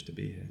privileged to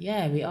be here.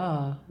 Yeah, we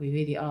are. We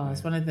really are. Yeah.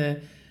 It's one of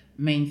the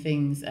main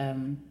things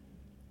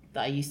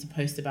that I used to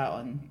post about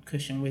on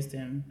Cushion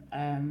Wisdom,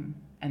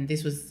 and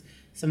this was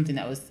something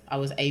that I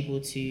was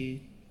able to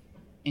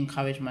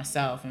encourage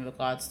myself in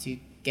regards to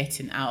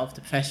getting out of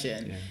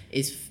depression.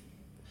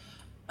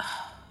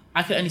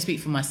 I can only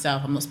speak for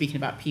myself. I'm not speaking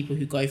about people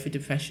who go through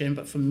depression,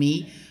 but for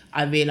me,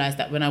 I realized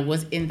that when I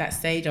was in that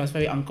stage, I was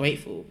very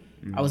ungrateful.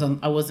 I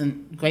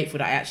wasn't grateful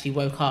that I actually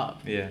woke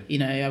up. You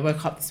know, I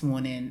woke up this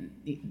morning.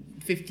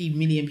 50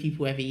 million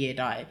people every year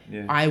die.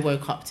 I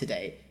woke up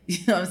today. You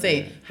know what I'm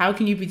saying? How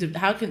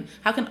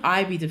can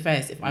I be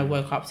depressed if I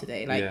woke up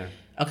today? Like,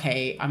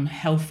 okay, I'm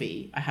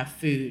healthy. I have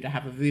food. I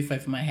have a roof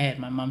over my head.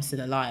 My mum's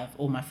still alive.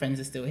 All my friends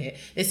are still here.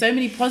 There's so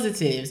many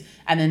positives.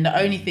 And then the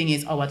only thing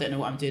is, I don't know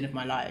what I'm doing with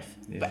my life.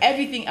 But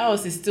everything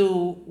else is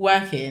still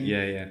working.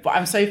 But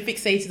I'm so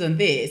fixated on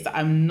this that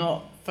I'm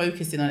not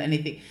focusing on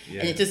anything.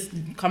 And it just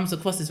comes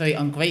across as very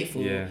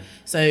ungrateful.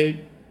 So,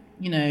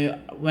 you know,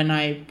 when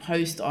I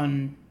post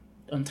on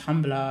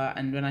Tumblr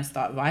and when I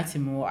start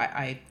writing more,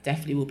 I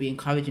definitely will be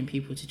encouraging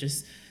people to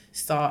just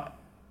start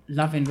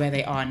loving where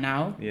they are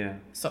now.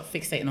 Stop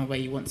fixating on where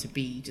you want to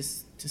be.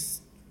 Just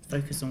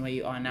focus on where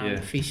you are now and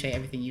appreciate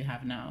everything you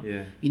have now.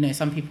 You know,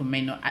 some people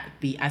may not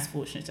be as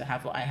fortunate to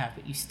have what I have,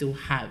 but you still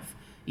have,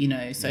 you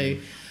know. So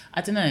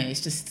I don't know,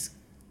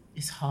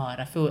 it's hard.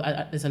 I feel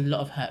there's a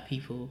lot of hurt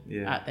people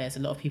out there. There's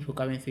a lot of people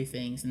going through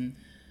things, and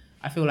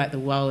I feel like the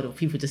world of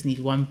people just need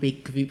one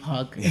big group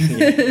hug.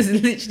 It's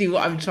literally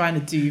what I'm trying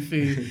to do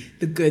through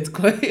the good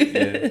quote.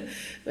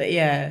 But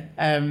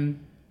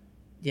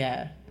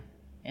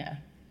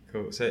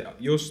Cool. So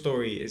your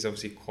story is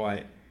obviously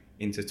quite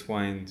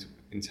intertwined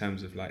in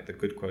terms of like the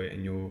good quote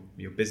and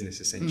your business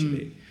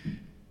essentially.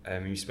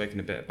 You've spoken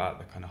a bit about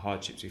the kind of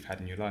hardships you've had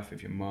in your life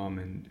with your mum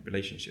and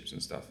relationships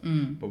and stuff.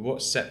 But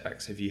what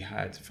setbacks have you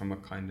had from a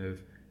kind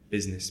of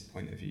business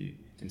point of view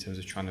in terms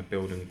of trying to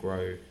build and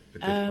grow the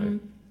good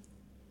quote?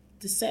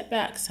 The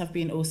setbacks have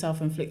been all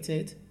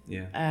self-inflicted.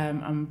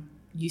 I'm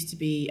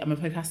a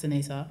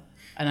procrastinator,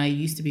 and I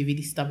used to be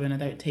really stubborn. I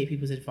don't take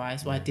people's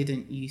advice. Well,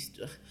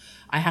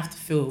 I have to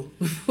feel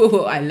before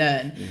what I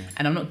learn,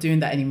 and I'm not doing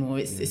that anymore.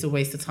 It's a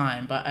waste of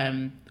time. But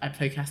I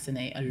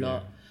procrastinate a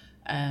lot.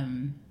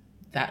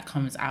 That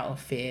comes out of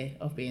fear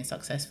of being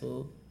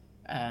successful,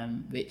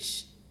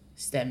 which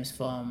stems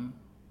from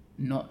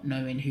not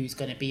knowing who's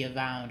going to be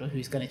around or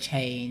who's going to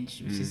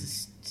change, which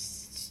is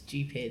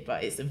stupid,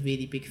 but it's a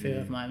really big fear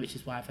of mine, which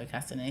is why I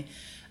procrastinate.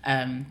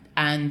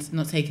 And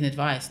not taking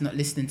advice, not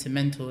listening to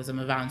mentors. I'm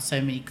around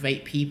so many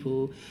great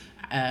people,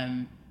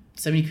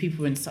 so many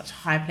people in such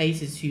high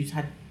places who've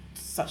had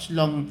such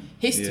long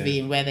history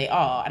in where they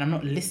are, and I'm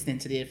not listening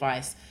to the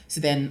advice. So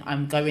then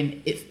I'm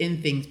going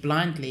in things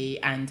blindly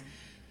and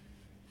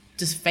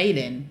just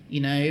failing.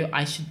 You know,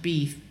 I should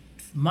be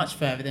much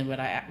further than where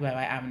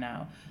I am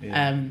now.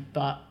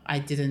 But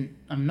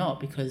I'm not,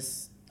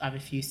 because I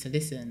refuse to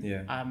listen.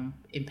 I'm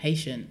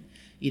impatient.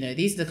 You know,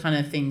 these are the kind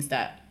of things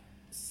that,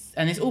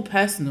 and it's all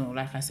personal.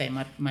 Like I say,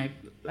 my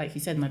like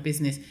you said, my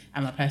business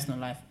and my personal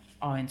life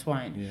are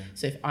entwined.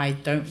 So if I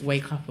don't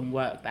wake up and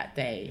work that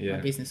day, my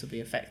business will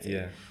be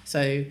affected.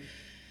 So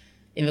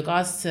in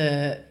regards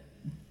to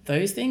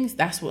those things,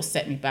 that's what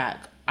set me back.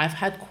 I've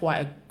had quite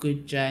a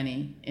good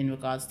journey in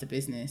regards to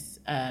business.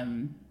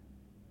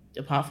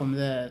 Apart from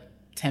the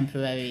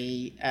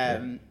temporary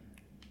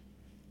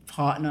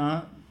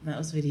partner, that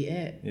was really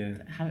it.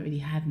 I haven't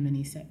really had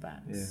many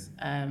setbacks.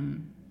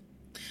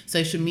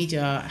 Social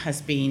media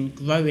has been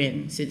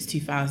growing since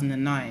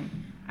 2009,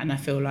 and I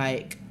feel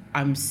like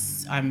I'm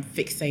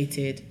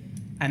fixated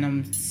and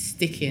I'm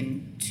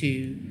sticking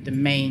to the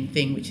main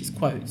thing, which is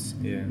quotes.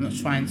 I'm not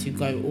trying to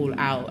go all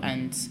out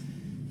and,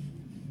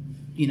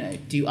 you know,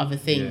 do other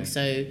things.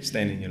 So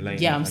staying in your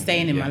lane. I'm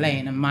staying in my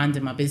lane. I'm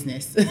minding my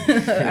business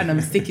and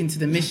I'm sticking to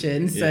the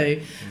mission. So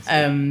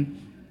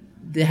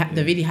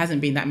there really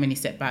hasn't been that many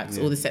setbacks.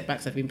 All the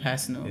setbacks have been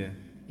personal.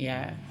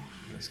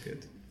 That's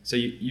good. So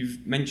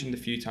you've mentioned a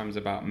few times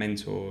about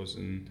mentors,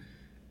 and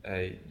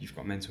you've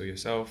got a mentor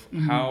yourself.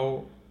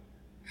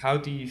 How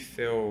do you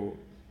feel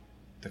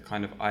the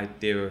kind of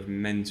idea of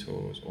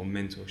mentors or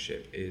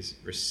mentorship is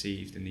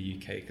received in the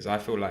UK? Because I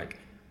feel like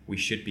we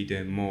should be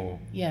doing more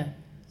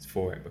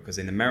for it, because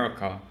in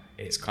America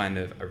it's kind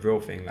of a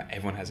real thing. Like,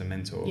 everyone has a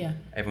mentor.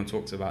 Everyone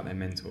talks about their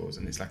mentors,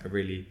 and it's like a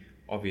really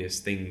obvious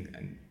thing.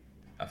 And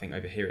I think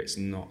over here it's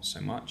not so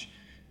much.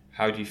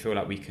 How do you feel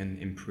like we can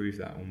improve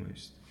that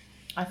almost?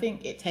 I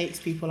think it takes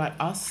people like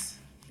us,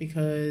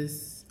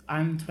 because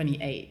I'm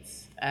 28.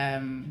 I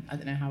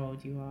don't know how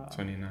old you are.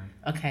 29.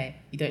 Okay,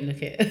 you don't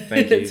look it.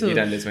 Thank you. You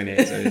don't look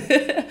 28.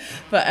 So.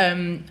 But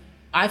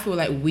I feel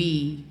like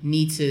we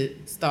need to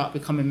start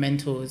becoming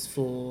mentors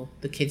for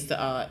the kids that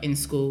are in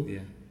school,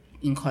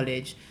 in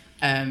college.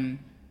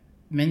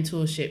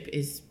 Mentorship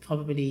is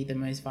probably the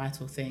most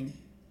vital thing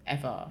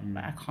ever.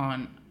 Like, I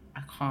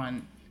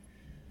can't.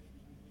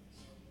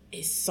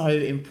 It's so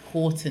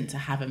important to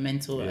have a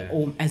mentor,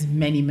 or as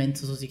many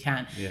mentors as you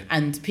can.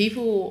 And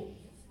people,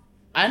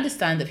 I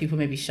understand that people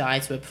may be shy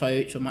to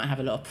approach or might have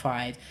a lot of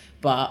pride,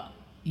 but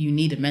you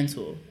need a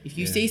mentor. If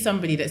you see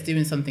somebody that's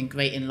doing something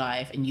great in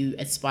life and you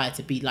aspire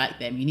to be like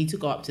them, you need to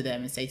go up to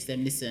them and say to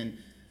them, listen,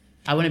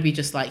 I want to be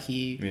just like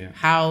you.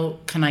 How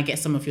can I get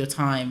some of your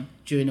time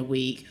during a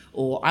week?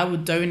 Or I will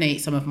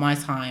donate some of my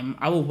time.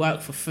 I will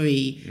work for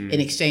free in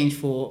exchange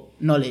for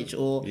knowledge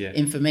or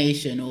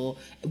information or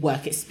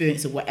work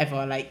experience or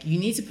whatever. Like, you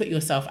need to put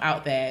yourself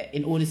out there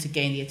in order to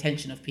gain the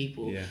attention of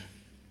people.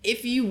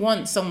 If you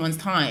want someone's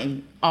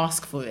time,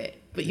 ask for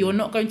it. But you're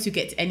not going to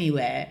get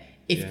anywhere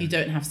if you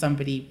don't have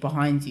somebody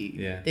behind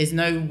you. There's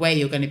no way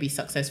you're going to be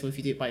successful if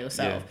you do it by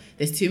yourself.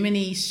 There's too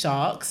many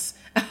sharks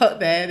out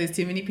there. There's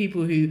too many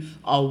people who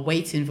are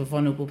waiting for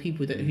vulnerable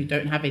people who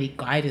don't have any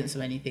guidance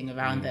or anything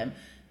around them.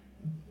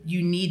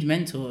 You need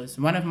mentors.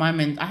 One of my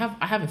I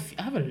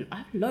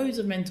have loads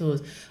of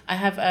mentors. I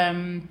have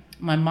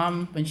my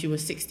mum, when she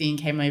was 16,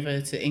 came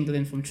over to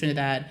England from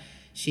Trinidad.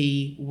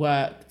 She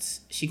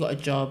got a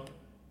job.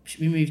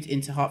 We moved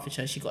into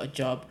Hertfordshire. She got a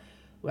job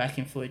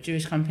working for a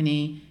Jewish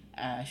company.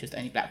 She was the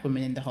only black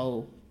woman in the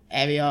whole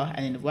area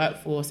and in the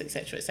workforce,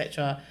 etc.,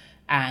 etc.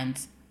 And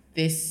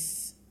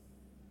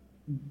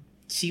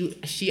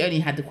she only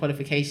had the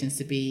qualifications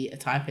to be a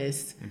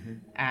typist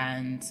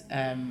and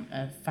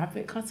a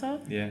fabric cutter.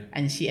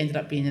 And she ended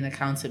up being an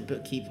accountant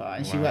bookkeeper,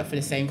 and she worked for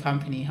the same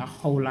company her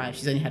whole life.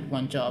 She's only had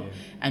one job.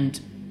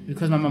 And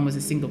because my mum was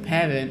a single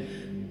parent,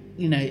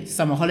 you know,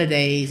 summer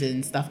holidays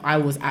and stuff, I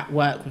was at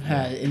work with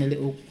her in a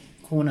little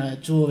corner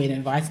drawing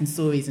and writing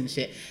stories and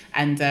shit.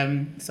 And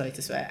sorry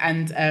to swear.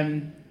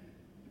 And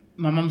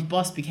my mum's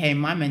boss became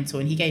my mentor,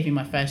 and he gave me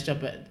my first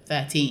job at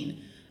 13.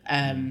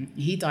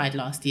 He died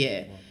last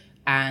year,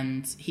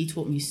 and he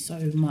taught me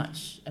so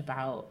much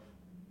about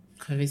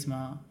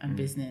charisma and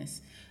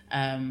business.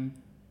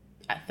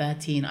 At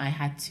 13, I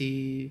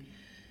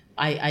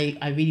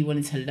really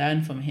wanted to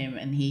learn from him,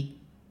 and he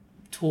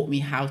taught me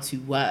how to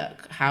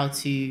work, how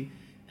to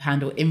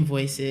handle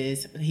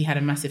invoices. He had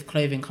a massive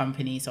clothing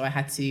company, so I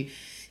had to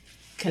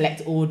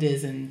collect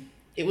orders, and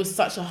it was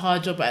such a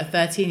hard job. But at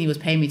 13, he was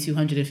paying me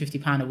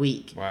 £250 a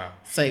week. Wow.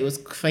 So it was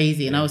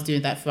crazy. And I was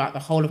doing that throughout the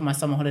whole of my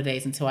summer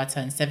holidays until I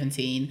turned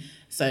 17.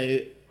 So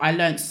I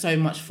learned so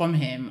much from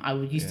him. I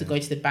used to go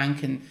to the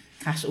bank and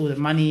cash all the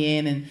money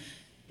in. And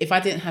if I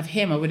didn't have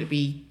him, I wouldn't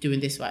be doing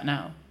this right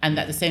now. And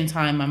at the same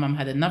time, my mum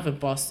had another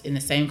boss in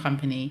the same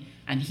company,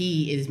 and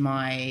he is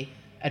my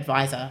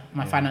advisor,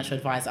 my financial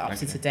advisor up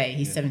to today.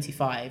 He's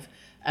 75.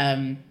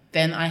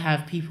 Then I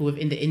have people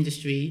within the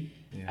industry.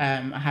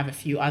 I have a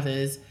few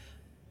others.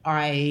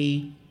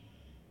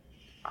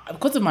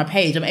 Because of my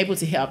page, I'm able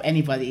to hit up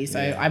anybody. So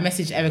I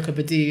messaged Erica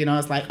Badu and I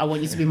was like, I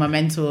want you to be my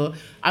mentor.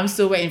 I'm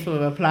still waiting for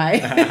a reply.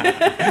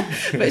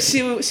 But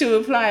she'll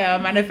reply. I'll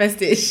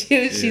manifest it.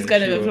 She's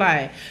going to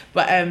reply.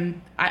 But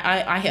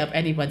I hit up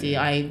anybody.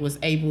 I was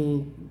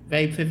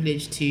very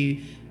privileged to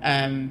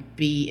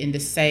be in the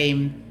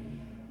same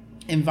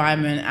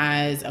environment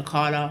as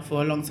Akala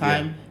for a long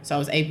time. So I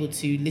was able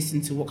to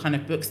listen to what kind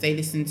of books they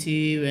listen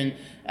to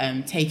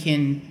and take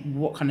in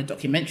what kind of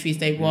documentaries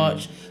they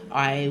watch.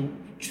 I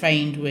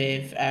trained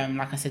with,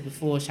 like I said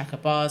before, Shaka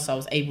Bars. So I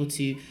was able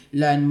to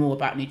learn more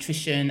about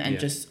nutrition and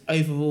just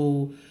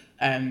overall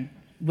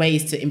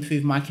ways to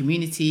improve my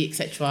community,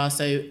 etc.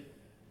 So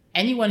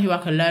anyone who I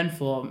can learn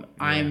from,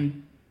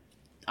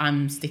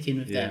 I'm sticking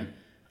with them.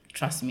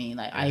 Trust me,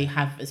 like I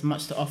have as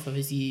much to offer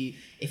as you.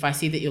 If I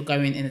see that you're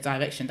going in a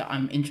direction that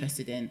I'm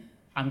interested in,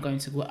 I'm going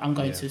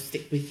to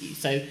stick with you.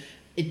 So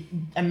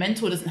a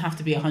mentor doesn't have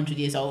to be 100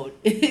 years old.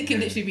 It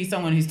can literally be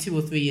someone who's 2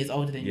 or 3 years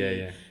older than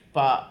you.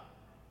 But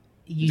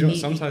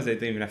sometimes they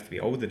don't even have to be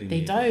older than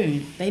you.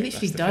 They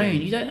literally don't.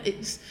 You don't.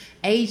 It's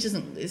age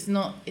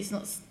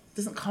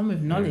doesn't come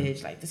with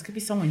knowledge. Like this could be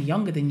someone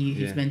younger than you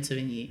who's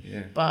mentoring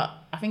you. But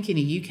I think in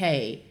the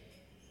UK,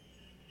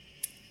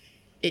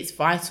 it's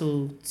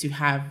vital to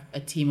have a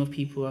team of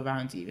people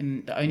around you,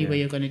 and the only way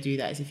you're going to do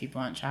that is if you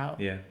branch out.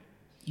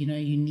 You know,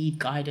 you need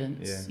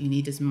guidance. You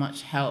need as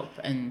much help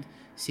and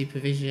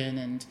supervision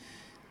and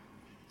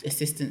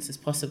assistance as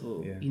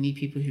possible. You need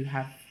people who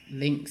have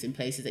links in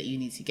places that you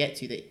need to get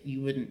to that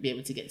you wouldn't be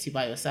able to get to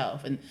by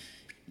yourself, and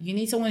you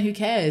need someone who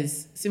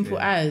cares. Simple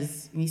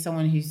as you need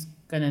someone who's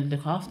going to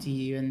look after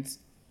you. And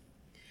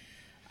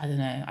I don't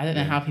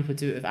know how people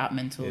do it without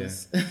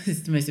mentors.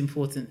 It's the most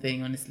important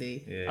thing,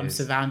 honestly. I'm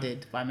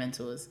surrounded by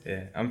mentors.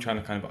 I'm trying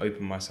to kind of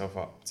open myself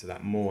up to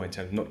that more in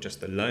terms of not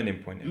just the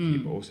learning point of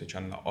view, but also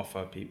trying to like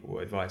offer people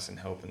advice and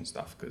help and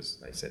stuff, because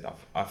like I said,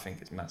 I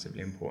think it's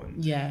massively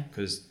important.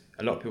 Because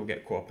a lot of people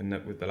get caught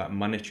up with the like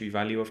monetary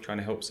value of trying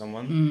to help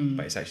someone,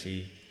 but it's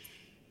actually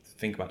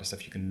think about the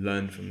stuff you can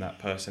learn from that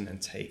person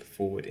and take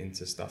forward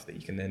into stuff that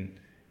you can then,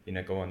 you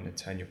know, go on and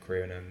turn your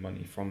career and earn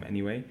money from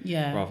anyway.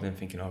 Rather than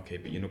thinking, okay,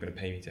 but you're not going to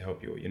pay me to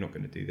help you, or you're not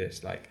going to do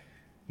this. Like,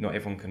 not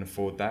everyone can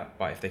afford that,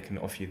 but if they can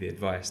offer you the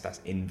advice,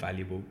 that's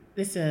invaluable.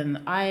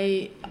 Listen,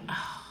 I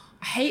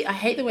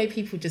hate the way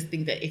people just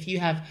think that if you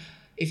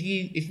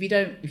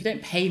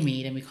don't pay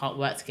me, then we can't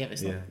work together.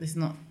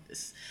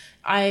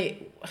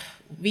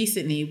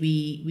 Recently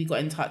we got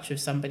in touch with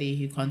somebody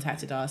who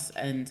contacted us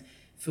and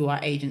through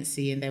our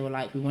agency, and they were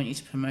like, we want you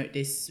to promote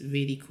this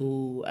really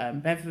cool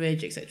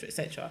beverage, etc.,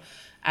 etc.,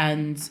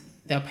 and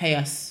they'll pay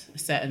us a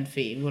certain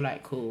fee. We were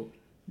like, cool.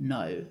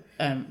 No,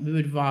 we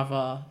would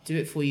rather do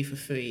it for you for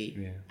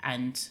free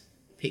and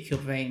pick your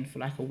brain for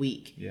like a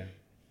week.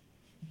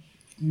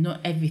 Not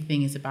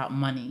everything is about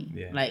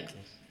money. Like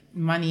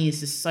money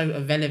is just so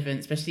irrelevant,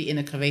 especially in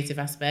a creative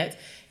aspect.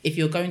 If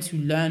you're going to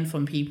learn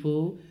from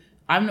people,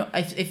 I'm not.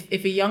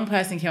 If a young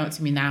person came up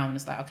to me now and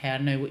it's like, okay, I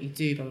know what you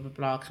do, blah blah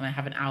blah. Can I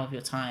have an hour of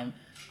your time?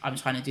 I'm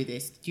trying to do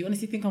this. Do you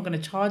honestly think I'm going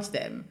to charge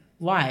them?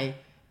 Why?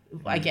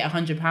 I get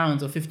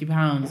 £100 or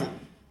 £50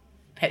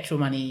 petrol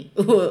money,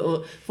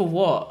 or for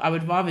what? I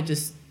would rather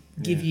just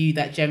give you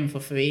that gem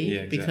for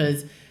free,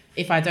 because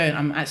if I don't,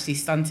 I'm actually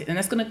stunted, and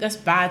that's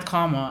bad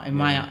karma in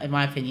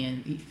my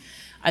opinion.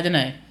 I don't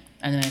know.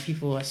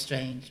 People are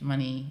strange.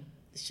 Money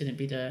shouldn't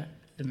be the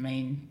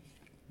main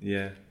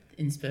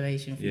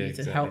inspiration for you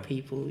to help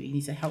people. You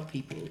need to help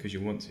people because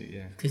you want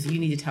to, because you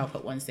needed help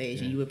at one stage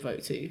and you were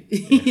broke too.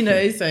 You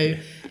know, so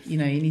you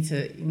need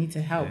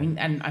to help.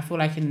 And I feel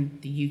like in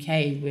the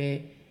UK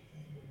we're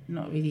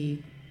not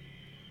really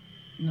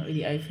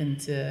open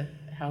to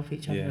help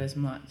each other as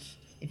much.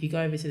 If you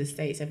go over to the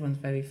States, everyone's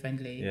very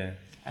friendly.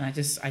 And I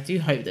do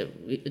hope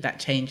that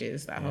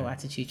changes, that whole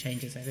attitude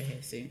changes over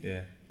here soon.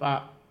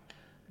 But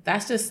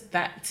that's just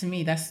that to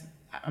me.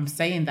 I'm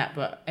saying that,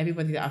 but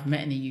everybody that I've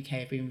met in the UK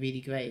have been really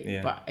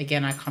great. But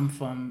again, I come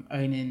from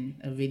owning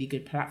a really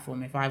good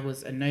platform. If I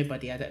was a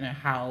nobody, I don't know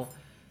how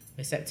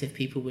receptive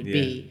people would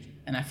be.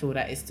 And I feel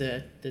that it's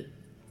the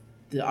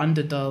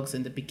underdogs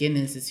and the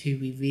beginners is who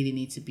we really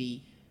need to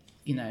be,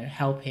 you know,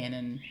 helping.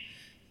 And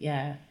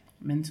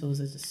mentors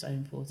are just so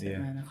important,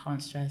 man. I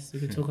can't stress. We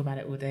could talk about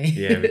it all day.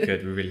 We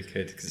really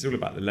could, because it's all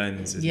about the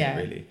learnings, isn't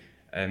it,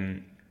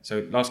 really?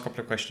 So last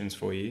couple of questions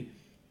for you.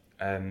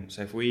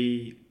 So if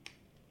we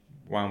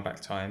went back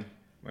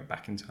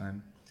in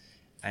time,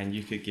 and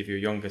you could give your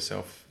younger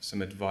self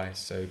some advice,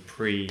 so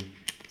pre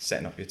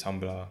setting up your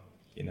Tumblr,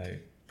 you know,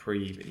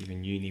 pre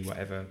even uni,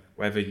 whatever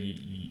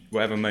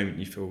moment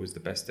you feel was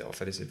the best to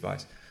offer this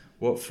advice,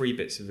 what 3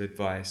 bits of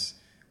advice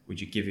would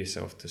you give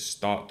yourself to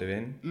start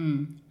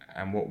doing,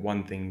 and what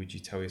one thing would you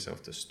tell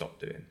yourself to stop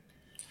doing?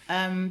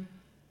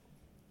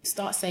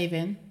 Start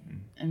saving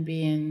and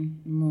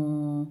being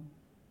more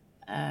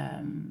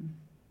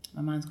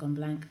my mind's gone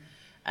blank.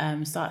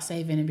 Start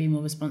saving and be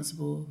more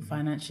responsible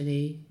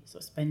financially.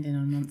 Stop spending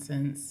on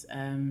nonsense.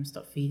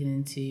 Stop feeding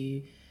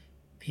into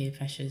peer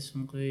pressures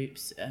from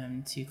groups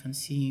to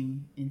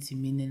consume into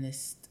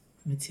meaningless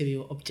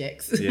material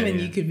objects when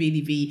you could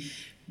really be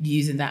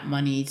using that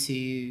money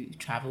to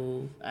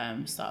travel,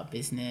 start a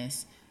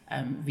business,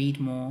 read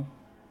more.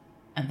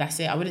 And that's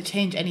it. I wouldn't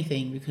change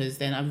anything, because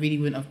then I really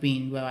wouldn't have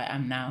been where I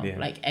am now.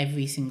 Like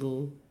every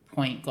single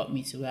point got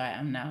me to where I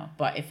am now.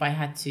 But if I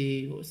had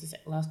to, what was the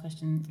last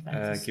question?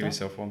 Give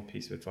yourself one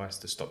piece of advice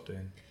to stop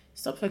doing.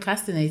 Stop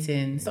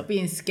procrastinating. Stop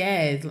being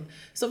scared.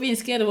 Stop being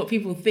scared of what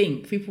people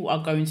think. People are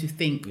going to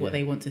think what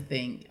they want to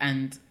think.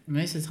 And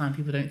most of the time,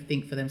 people don't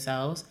think for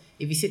themselves.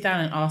 If you sit down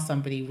and ask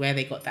somebody where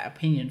they got that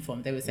opinion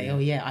from, they would say,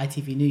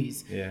 ITV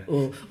News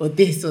or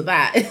this or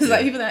that. It's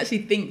like people that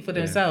actually think for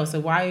themselves. So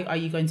why are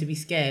you going to be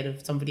scared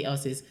of somebody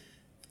else's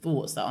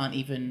thoughts that aren't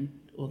even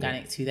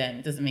organic to them?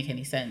 It doesn't make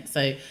any sense.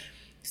 So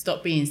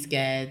stop being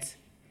scared.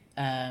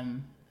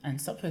 And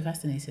stop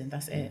procrastinating.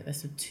 That's it.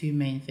 That's the two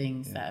main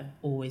things that have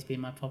always been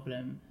my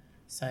problem.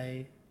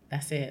 So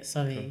that's it.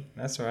 Sorry. Cool.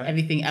 That's all right.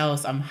 Everything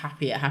else, I'm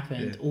happy it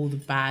happened. All the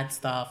bad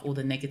stuff, all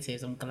the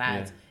negatives, I'm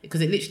glad. Because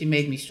it literally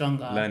made me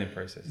stronger. Learning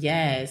process.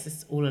 Yeah, it's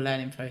just all a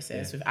learning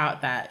process. Without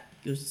that,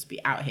 you'll just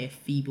be out here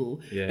feeble.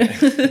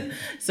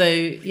 So,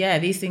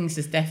 these things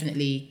just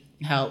definitely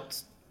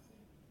helped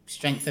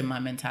strengthen my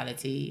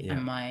mentality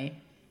and my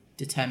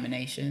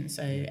determination.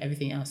 So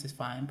everything else is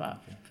fine,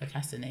 but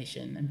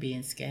procrastination and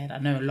being scared, I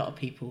know a lot of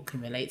people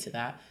can relate to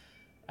that.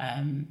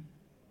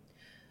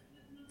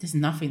 There's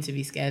nothing to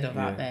be scared of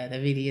out there. There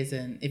really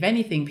isn't. If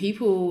anything,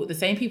 the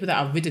same people that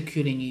are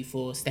ridiculing you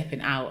for stepping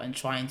out and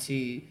trying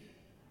to,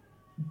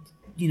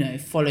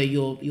 follow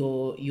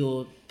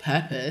your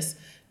purpose,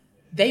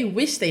 they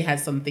wish they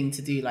had something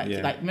to do.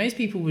 Like most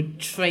people would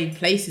trade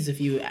places with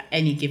you at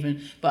any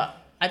given, but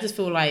I just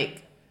feel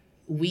like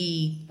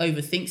we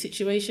overthink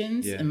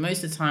situations, and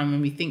most of the time when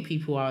we think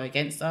people are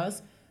against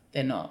us,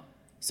 they're not.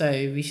 So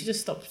we should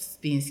just stop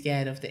being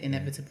scared of the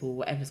inevitable.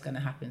 Whatever's going to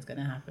happen is going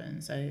to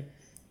happen. So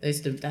that's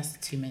the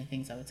two main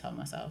things I would tell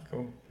myself.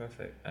 Cool,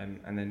 perfect.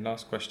 And then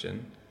last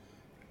question,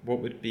 what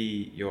would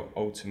be your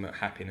ultimate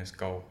happiness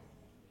goal?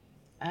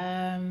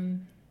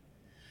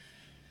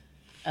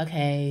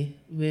 Okay,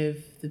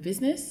 with the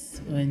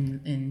business or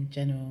in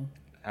general?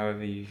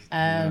 However you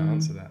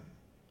answer that.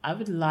 I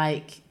would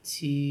like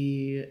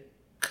to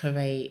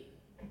create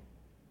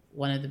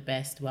one of the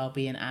best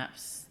wellbeing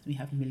apps. We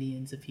have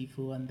millions of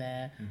people on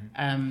there.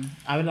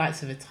 I would like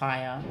to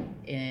retire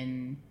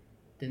in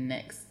the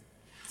next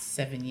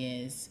 7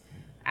 years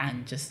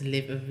and just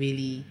live a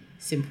really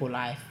simple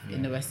life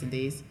in the West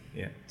Indies.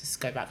 Just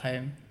go back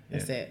home.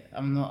 That's it.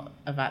 I'm not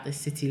about the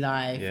city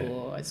life,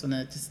 or I just want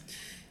to just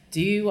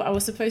do what I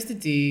was supposed to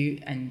do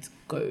and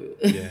go.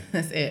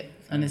 That's it.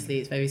 Honestly,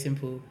 it's very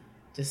simple.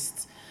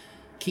 Just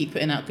keep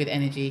putting out good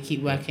energy,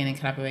 keep working and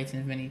collaborating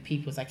with as many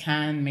people as I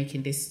can,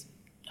 making this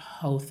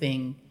whole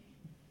thing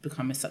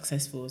become as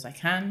successful as I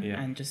can,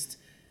 and just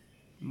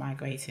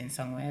migrating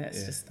somewhere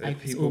that's just like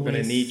people are going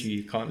to need you.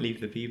 You can't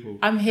leave the people.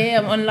 I'm here,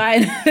 I'm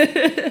online.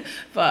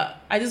 But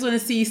I just want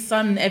to see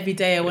sun every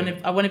day. I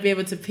want to be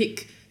able to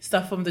pick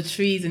stuff from the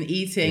trees and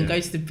eat it and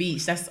go to the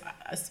beach. That's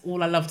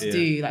all I love to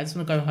do. Like, I just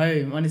want to go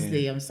home.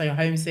 Honestly, I'm so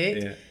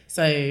homesick.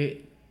 So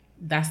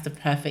that's the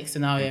perfect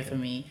scenario for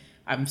me.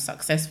 I'm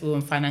successful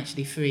and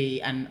financially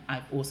free, and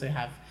I also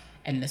have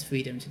endless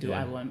freedom to do what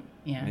I want.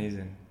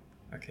 Amazing.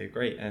 Okay,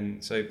 great.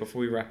 And so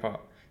before we wrap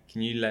up,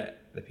 can you let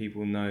the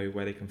people know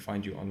where they can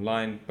find you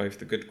online, both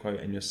The Good Quote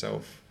and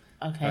yourself?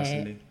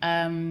 Personally?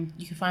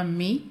 You can find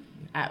me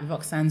at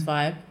Roxanne's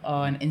Vibe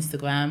on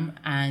Instagram,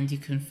 and you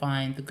can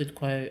find The Good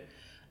Quote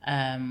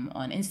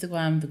on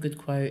Instagram, The Good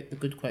Quote,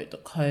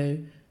 thegoodquote.co.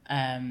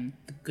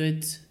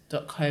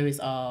 thegood.co is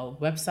our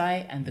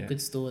website, and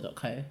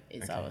thegoodstore.co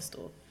is our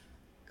store.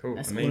 Cool.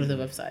 That's amazing. all of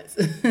the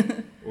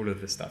websites. All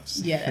of the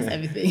stuffs. Yeah, that's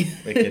everything.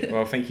 Wicked.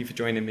 Well, thank you for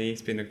joining me.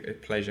 It's been a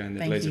pleasure, and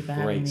there's loads of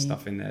great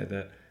stuff in there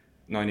that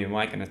not only am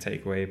I going to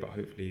take away, but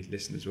hopefully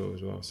listeners will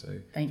as well. So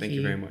thank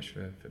you very much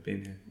for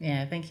being here.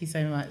 Yeah, thank you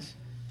so much.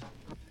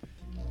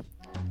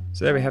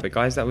 So there we have it,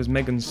 guys. That was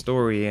Megan's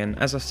story, and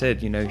as I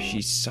said,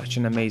 she's such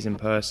an amazing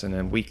person,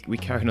 and we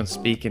carried on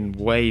speaking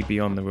way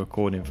beyond the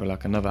recording for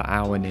like another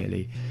hour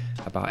nearly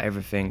about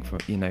everything, for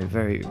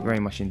very, very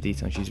much in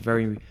detail. She's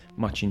very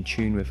much in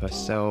tune with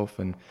herself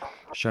and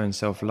showing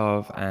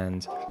self-love,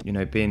 and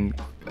being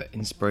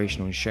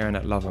inspirational and sharing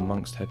that love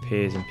amongst her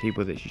peers and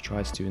people that she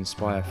tries to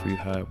inspire through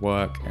her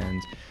work,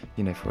 and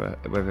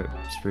whether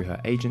it's through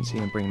her agency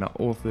and bringing out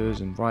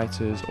authors and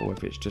writers, or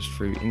if it's just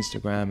through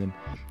Instagram and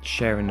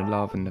sharing the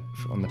love and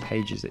on the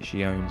pages that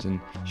she owns. And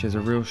she has a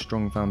real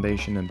strong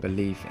foundation and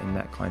belief in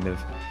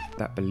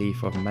that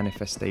belief of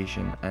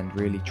manifestation, and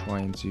really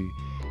trying to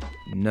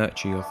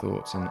nurture your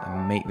thoughts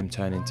and make them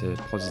turn into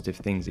positive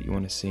things that you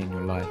want to see in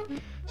your life.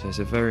 So it's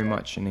a very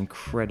much an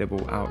incredible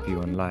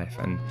outview on life,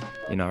 and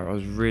I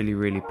was really,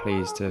 really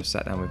pleased to have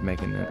sat down with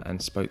Megan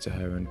and spoke to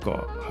her and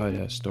heard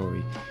her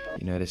story.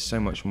 You know, there's so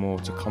much more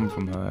to come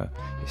from her.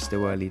 It's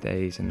still early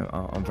days, and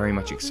I'm very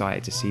much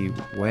excited to see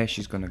where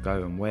she's going to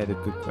go and where the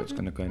good quote's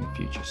going to go in the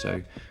future.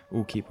 So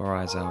we'll keep our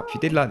eyes out. If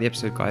you did like the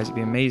episode, guys, it'd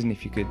be amazing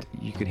if you could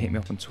hit me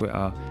up on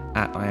Twitter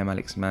at I am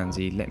Alex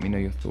Manzi. Let me know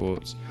your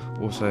thoughts.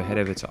 Also, head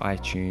over to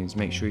iTunes.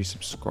 Make sure you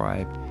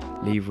subscribe,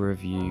 leave a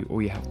review.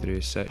 All you have to do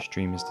is search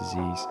Dreamer's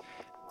Disease.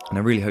 And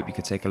I really hope you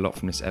could take a lot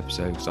from this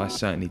episode, because I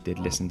certainly did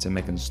listen to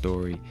Megan's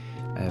story.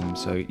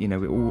 So, you know,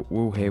 we're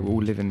all here, we're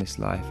all living this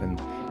life,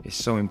 and it's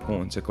so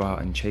important to go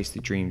out and chase the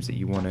dreams that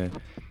you want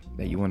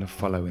to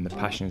follow and the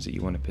passions that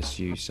you want to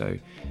pursue. So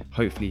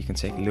hopefully you can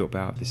take a little bit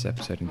out of this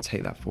episode and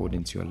take that forward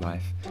into your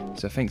life.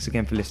 So thanks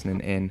again for listening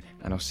in,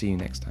 and I'll see you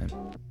next time.